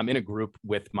performances? I'm in a group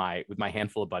with my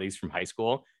handful of buddies from high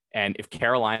school, and if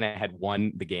Carolina had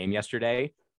won the game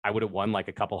yesterday, I would have won like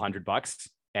a couple $100.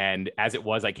 And as it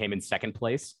was, I came in second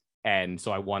place, and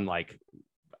so I won like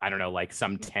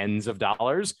some tens of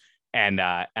dollars. And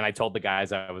I told the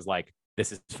guys, I was like,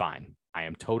 this is fine. I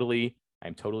am totally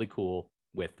cool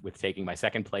with taking my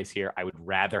second place here. I would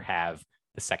rather have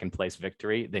the second place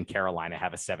victory than Carolina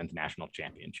have a 7th national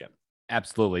championship.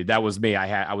 Absolutely. That was me.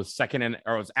 I was I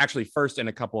was actually first in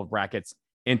a couple of brackets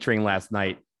entering last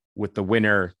night with the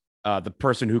winner. The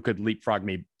person who could leapfrog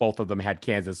me, both of them had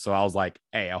Kansas. So I was like,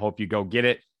 hey, I hope you go get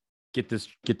it. Get this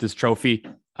trophy.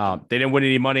 They didn't win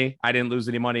any money. I didn't lose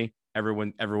any money.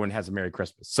 Everyone has a Merry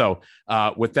Christmas. So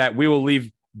with that, we will leave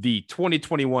the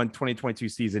 2021-2022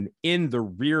 season in the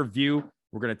rear view.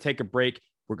 We're going to take a break.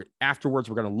 Afterwards,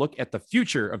 we're going to look at the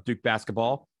future of Duke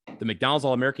basketball. The McDonald's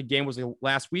All-American game was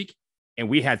last week, and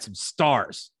we had some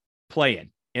stars playing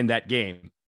in that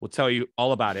game. We'll tell you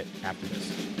all about it after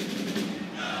this.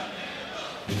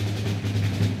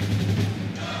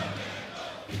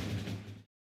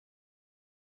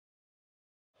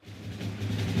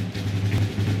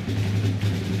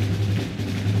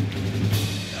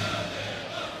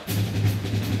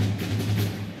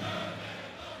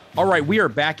 All right, we are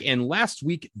back. And last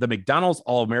week, the McDonald's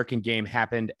All-American game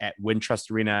happened at Wintrust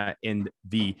Arena in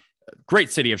the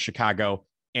great city of Chicago.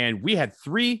 And we had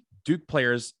 3 Duke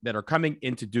players that are coming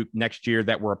into Duke next year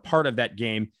that were a part of that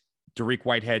game: Dariq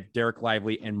Whitehead, Derek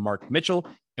Lively, and Mark Mitchell.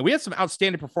 And we had some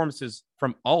outstanding performances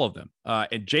from all of them.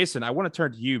 And Jason, I want to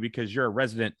turn to you because you're a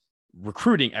resident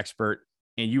recruiting expert,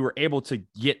 and you were able to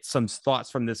get some thoughts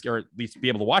from this, or at least be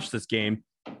able to watch this game.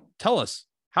 Tell us,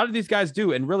 how did these guys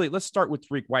do? And really, let's start with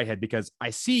Dariq Whitehead, because I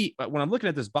see, when I'm looking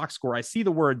at this box score, I see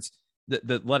the words,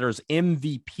 the letters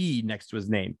MVP next to his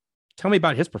name. Tell me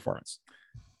about his performance.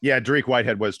 Yeah, Dariq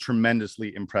Whitehead was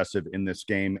tremendously impressive in this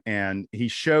game, and he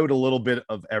showed a little bit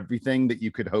of everything that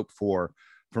you could hope for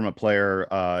from a player,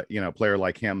 player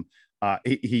like him.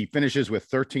 He finishes with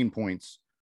 13 points,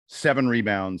 7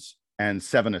 rebounds, and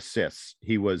 7 assists.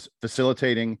 He was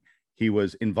facilitating. He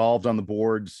was involved on the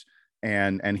boards.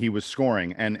 And he was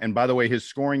scoring. And by the way, his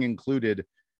scoring included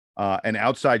an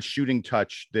outside shooting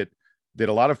touch that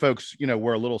a lot of folks,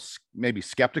 were a little maybe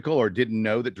skeptical or didn't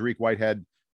know that Dariq Whitehead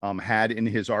had in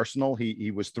his arsenal.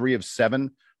 He was 3 of 7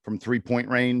 from 3-point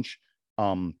range,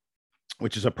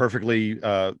 which is a perfectly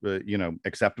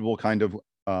acceptable kind of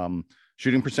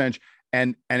shooting percentage.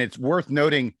 And it's worth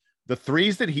noting the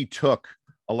threes that he took.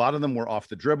 A lot of them were off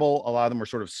the dribble. A lot of them were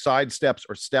sort of side steps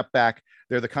or step back.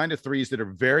 They're the kind of threes that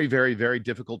are very, very, very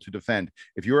difficult to defend.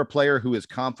 If you're a player who is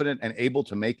confident and able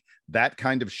to make that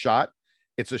kind of shot,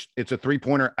 it's a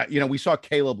 3-pointer. We saw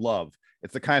Caleb Love.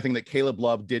 It's the kind of thing that Caleb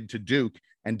Love did to Duke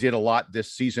and did a lot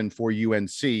this season for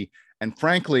UNC. And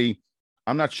frankly,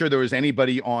 I'm not sure there was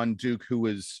anybody on Duke who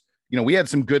was, we had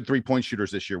some good 3-point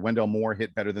shooters this year. Wendell Moore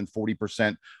hit better than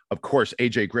 40%. Of course,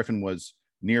 AJ Griffin was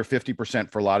near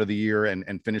 50% for a lot of the year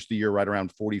and finished the year right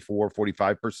around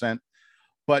 45%.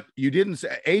 But you didn't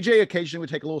say, AJ occasionally would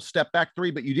take a little step back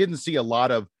 3, but you didn't see a lot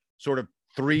of sort of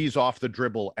threes off the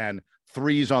dribble and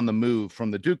threes on the move from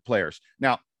the Duke players.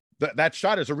 Now, that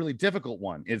shot is a really difficult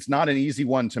one. It's not an easy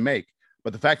one to make,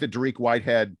 but the fact that Dariq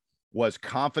Whitehead was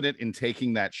confident in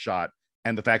taking that shot,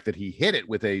 and the fact that he hit it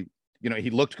with he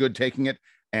looked good taking it,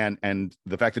 and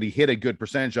the fact that he hit a good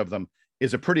percentage of them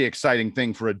is a pretty exciting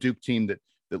thing for a Duke team that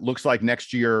looks like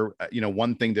next year,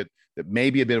 one thing that may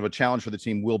be a bit of a challenge for the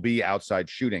team will be outside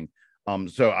shooting.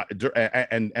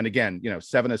 And again,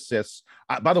 7 assists.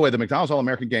 By the way, the McDonald's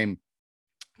All-American game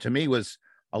to me was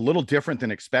a little different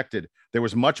than expected. There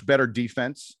was much better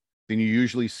defense than you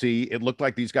usually see. It looked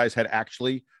like these guys had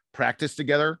actually practiced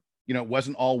together. It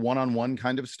wasn't all one-on-one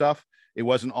kind of stuff. It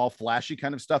wasn't all flashy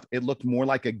kind of stuff. It looked more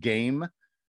like a game,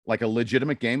 like a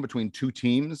legitimate game between two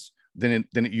teams than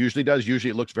it usually does.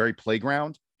 Usually it looks very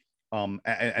playground.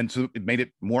 And so it made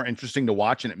it more interesting to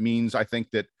watch. And it means, I think,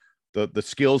 that the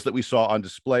skills that we saw on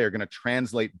display are going to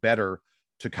translate better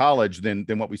to college than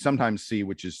what we sometimes see,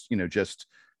 which is, just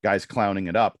guys clowning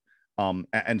it up.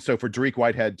 And so for Dariq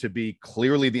Whitehead to be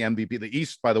clearly the MVP, the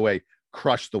East, by the way,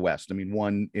 crushed the West. I mean,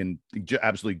 won in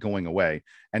absolutely going away.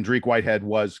 And Dariq Whitehead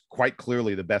was quite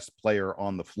clearly the best player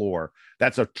on the floor.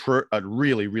 That's a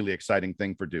really, really exciting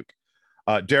thing for Duke.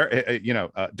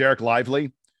 Derek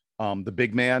Lively, the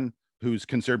big man who's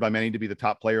considered by many to be the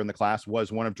top player in the class,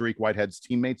 was one of Dariq Whitehead's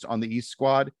teammates on the East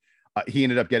squad. He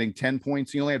ended up getting 10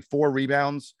 points. He only had 4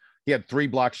 rebounds. He had 3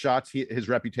 block shots. His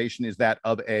reputation is that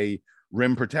of a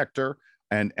rim protector.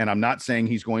 And I'm not saying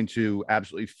he's going to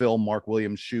absolutely fill Mark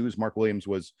Williams' shoes. Mark Williams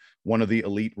was one of the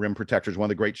elite rim protectors, one of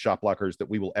the great shot blockers that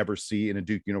we will ever see in a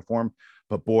Duke uniform.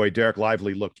 But boy, Derek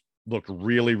Lively looked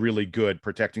really, really good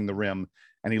protecting the rim.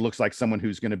 And he looks like someone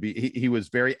who's going to be, he was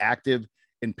very active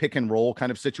in pick and roll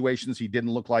kind of situations. He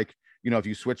didn't look like, if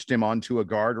you switched him onto a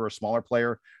guard or a smaller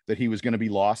player, that he was going to be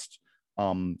lost.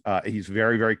 He's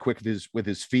very, very quick with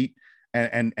his feet.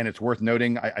 And it's worth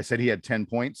noting, I said he had 10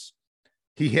 points.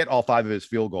 He hit all 5 of his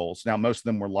field goals. Now, most of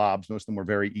them were lobs. Most of them were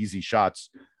very easy shots,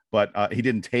 but he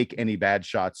didn't take any bad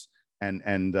shots.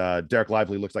 And Derek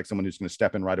Lively looks like someone who's going to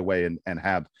step in right away and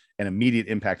have an immediate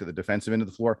impact at the defensive end of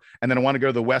the floor. And then I want to go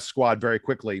to the West squad very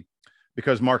quickly,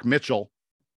 because Mark Mitchell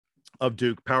of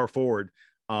Duke, power forward,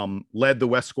 led the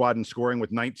West squad in scoring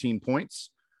with 19 points.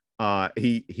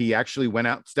 He actually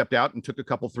stepped out and took a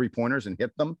couple 3-pointers and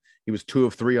hit them. He was 2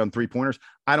 of 3 on 3-pointers.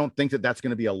 I don't think that that's going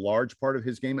to be a large part of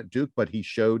his game at Duke, but he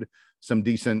showed some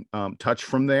decent touch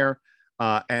from there.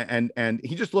 And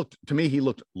he just looked, to me, he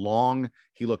looked long.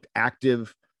 He looked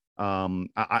active.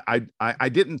 I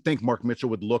didn't think Mark Mitchell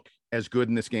would look as good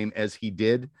in this game as he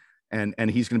did.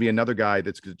 And he's going to be another guy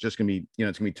that's just going to be, it's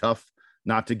going to be tough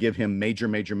not to give him major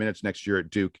minutes next year at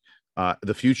Duke.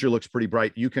 The future looks pretty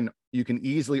bright. You can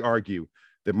easily argue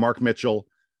that Mark Mitchell,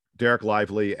 Derek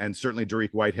Lively, and certainly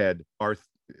Dariq Whitehead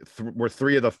were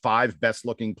 3 of the 5 best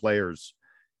looking players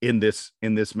in this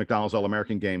McDonald's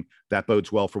All-American game. That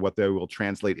bodes well for what they will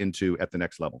translate into at the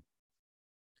next level.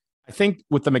 I think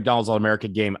with the McDonald's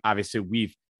All-American game, obviously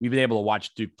we've been able to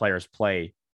watch Duke players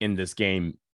play in this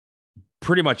game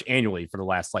pretty much annually for the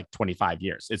last 25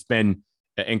 years. It's been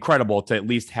incredible to at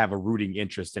least have a rooting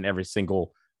interest in every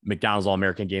single McDonald's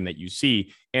All-American game that you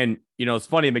see. And, it's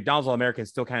funny, McDonald's All-American is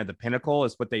still kind of the pinnacle.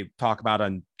 It's what they talk about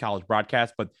on college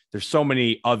broadcasts, but there's so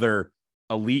many other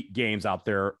elite games out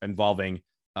there involving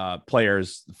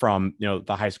players from,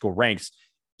 the high school ranks.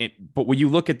 But when you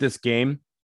look at this game,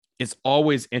 it's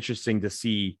always interesting to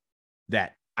see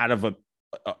that out of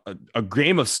a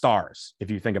game of stars, if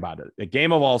you think about it, a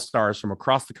game of all stars from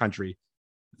across the country,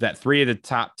 that 3 of the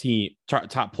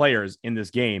top players in this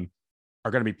game are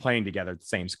going to be playing together at the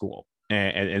same school.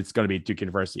 And it's going to be Duke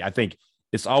University. I think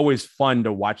it's always fun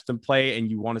to watch them play and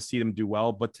you want to see them do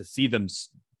well, but to see them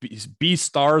be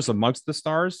stars amongst the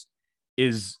stars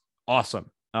is awesome.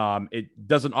 It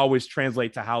doesn't always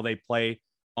translate to how they play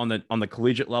on the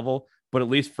collegiate level, but at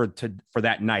least for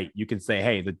that night, you can say,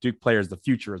 hey, the Duke players, the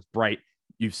future is bright.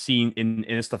 You've seen, and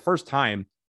it's the first time,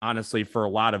 honestly, for a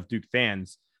lot of Duke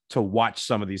fans to watch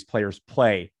some of these players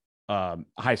play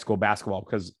high school basketball,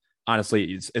 because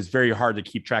honestly, it's very hard to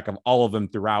keep track of all of them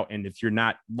throughout. And if you're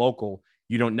not local,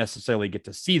 you don't necessarily get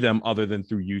to see them other than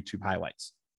through YouTube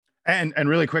highlights. And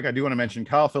really quick, I do want to mention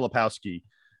Kyle Filipowski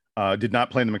did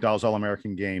not play in the McDonald's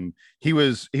All-American game. He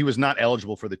was not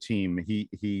eligible for the team.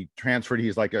 He transferred.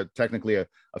 He's like technically a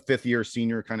 5th-year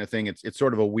senior kind of thing. It's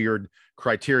sort of a weird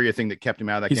criteria thing that kept him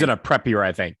out of that game. He's in a prep year,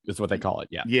 I think, is what they call it.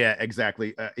 Yeah. Yeah,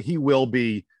 exactly. He will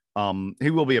be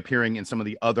appearing in some of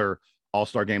the other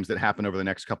All-Star games that happen over the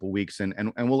next couple of weeks, and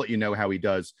we'll let you know how he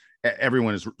does.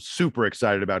 Everyone is super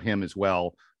excited about him as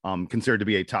well. Considered to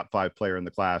be a top 5 player in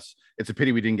the class. It's a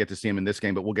pity we didn't get to see him in this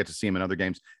game, but we'll get to see him in other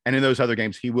games. And in those other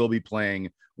games, he will be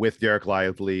playing with Derek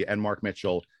Lively and Mark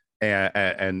Mitchell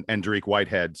and Dariq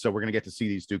Whitehead. So we're going to get to see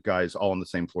these Duke guys all on the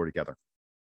same floor together.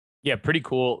 Yeah, pretty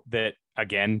cool that,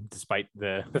 again, despite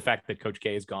the fact that Coach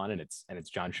K is gone and it's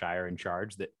John Shire in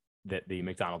charge, that the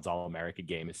McDonald's All-America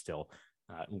game is still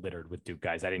littered with Duke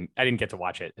guys. I didn't get to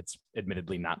watch it. It's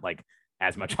admittedly not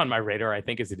as much on my radar, I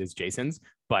think, as it is Jason's,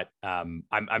 but I'm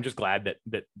just glad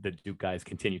that the Duke guys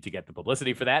continue to get the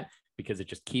publicity for that, because it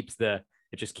just keeps the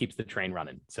train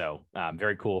running. So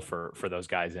very cool for those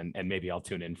guys, and maybe I'll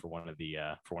tune in for one of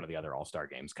the other All-Star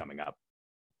games coming up.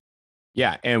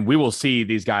 Yeah, and we will see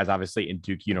these guys obviously in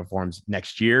Duke uniforms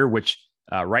next year, which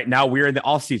Right now, we're in the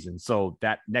off season, so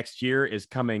that next year is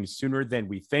coming sooner than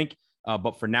we think.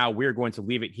 But for now, we're going to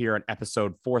leave it here on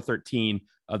episode 413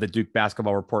 of the Duke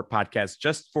Basketball Report podcast.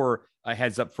 Just for a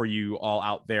heads up for you all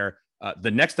out there,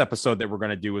 the next episode that we're going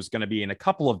to do is going to be in a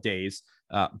couple of days,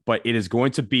 but it is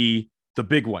going to be the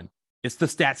big one. It's the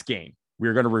stats game.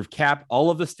 We're going to recap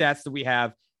all of the stats that we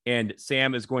have, and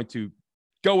Sam is going to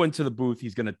go into the booth.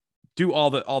 He's going to do all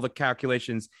the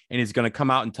calculations, and he's going to come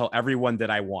out and tell everyone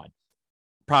that I won.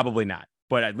 Probably not,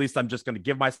 but at least I'm just going to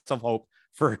give myself hope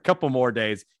for a couple more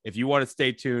days. If you want to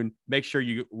stay tuned, make sure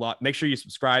you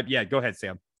subscribe. Yeah, go ahead,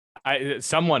 Sam.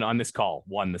 Someone on this call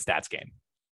won the stats game.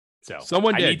 So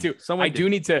someone did. I do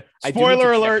need to.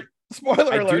 Spoiler alert. Spoiler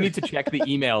alert. I do need to check the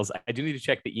emails. I do need to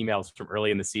check the emails from early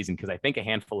in the season because I think a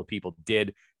handful of people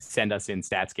did send us in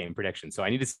stats game predictions. So I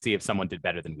need to see if someone did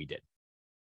better than we did.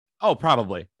 Oh,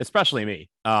 probably, especially me.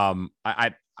 I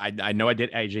know I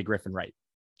did AJ Griffin right,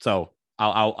 so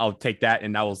I'll take that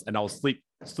and I will sleep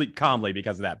calmly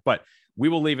because of that. But we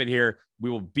will leave it here.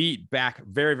 We will be back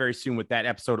very, very soon with that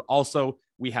episode. Also,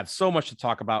 we have so much to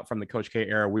talk about from the Coach K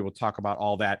era. We will talk about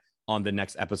all that on the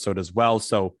next episode as well.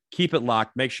 So keep it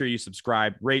locked. Make sure you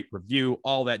subscribe, rate, review,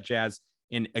 all that jazz.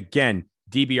 And again,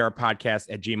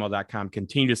 dbrpodcast@gmail.com.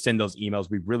 Continue to send those emails.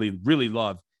 We really, really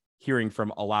love hearing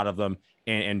from a lot of them.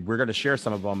 And we're going to share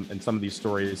some of them and some of these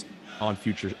stories on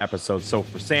future episodes. So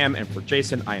for Sam and for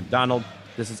Jason, I am Donald.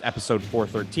 This is episode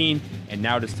 413. And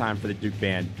now it is time for the Duke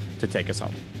Band to take us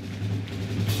home.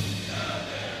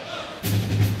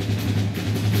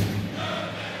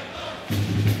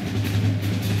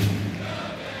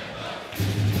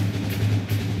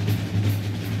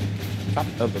 Top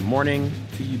of the morning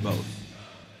to you both.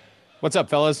 What's up,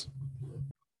 fellas?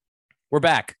 We're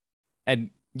back, and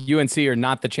UNC are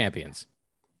not the champions.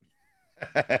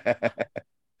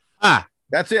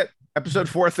 That's it. Episode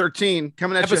 413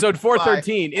 coming at episode you.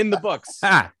 413 in the books.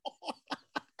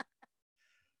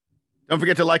 Don't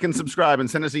forget to like and subscribe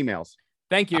and send us emails.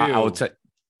 Thank you. I will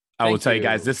tell you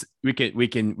guys this. We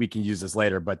can use this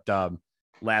later, but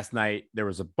last night there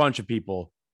was a bunch of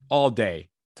people all day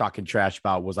talking trash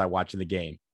about was I watching the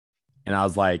game, and I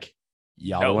was like,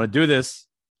 y'all don't want to do this.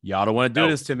 Y'all don't want to do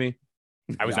this to me.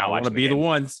 I was not watching. Want to be the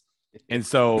ones. And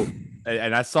so,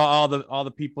 and I saw all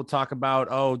the people talk about,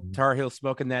 Tar Heel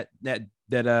smoking that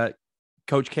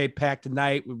Coach K pack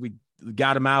tonight. We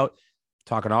got him out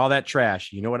talking all that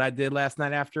trash. You know what I did last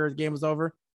night after the game was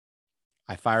over?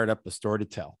 I fired up the story to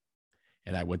tell,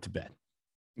 and I went to bed.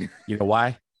 You know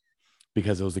why?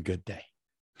 Because it was a good day.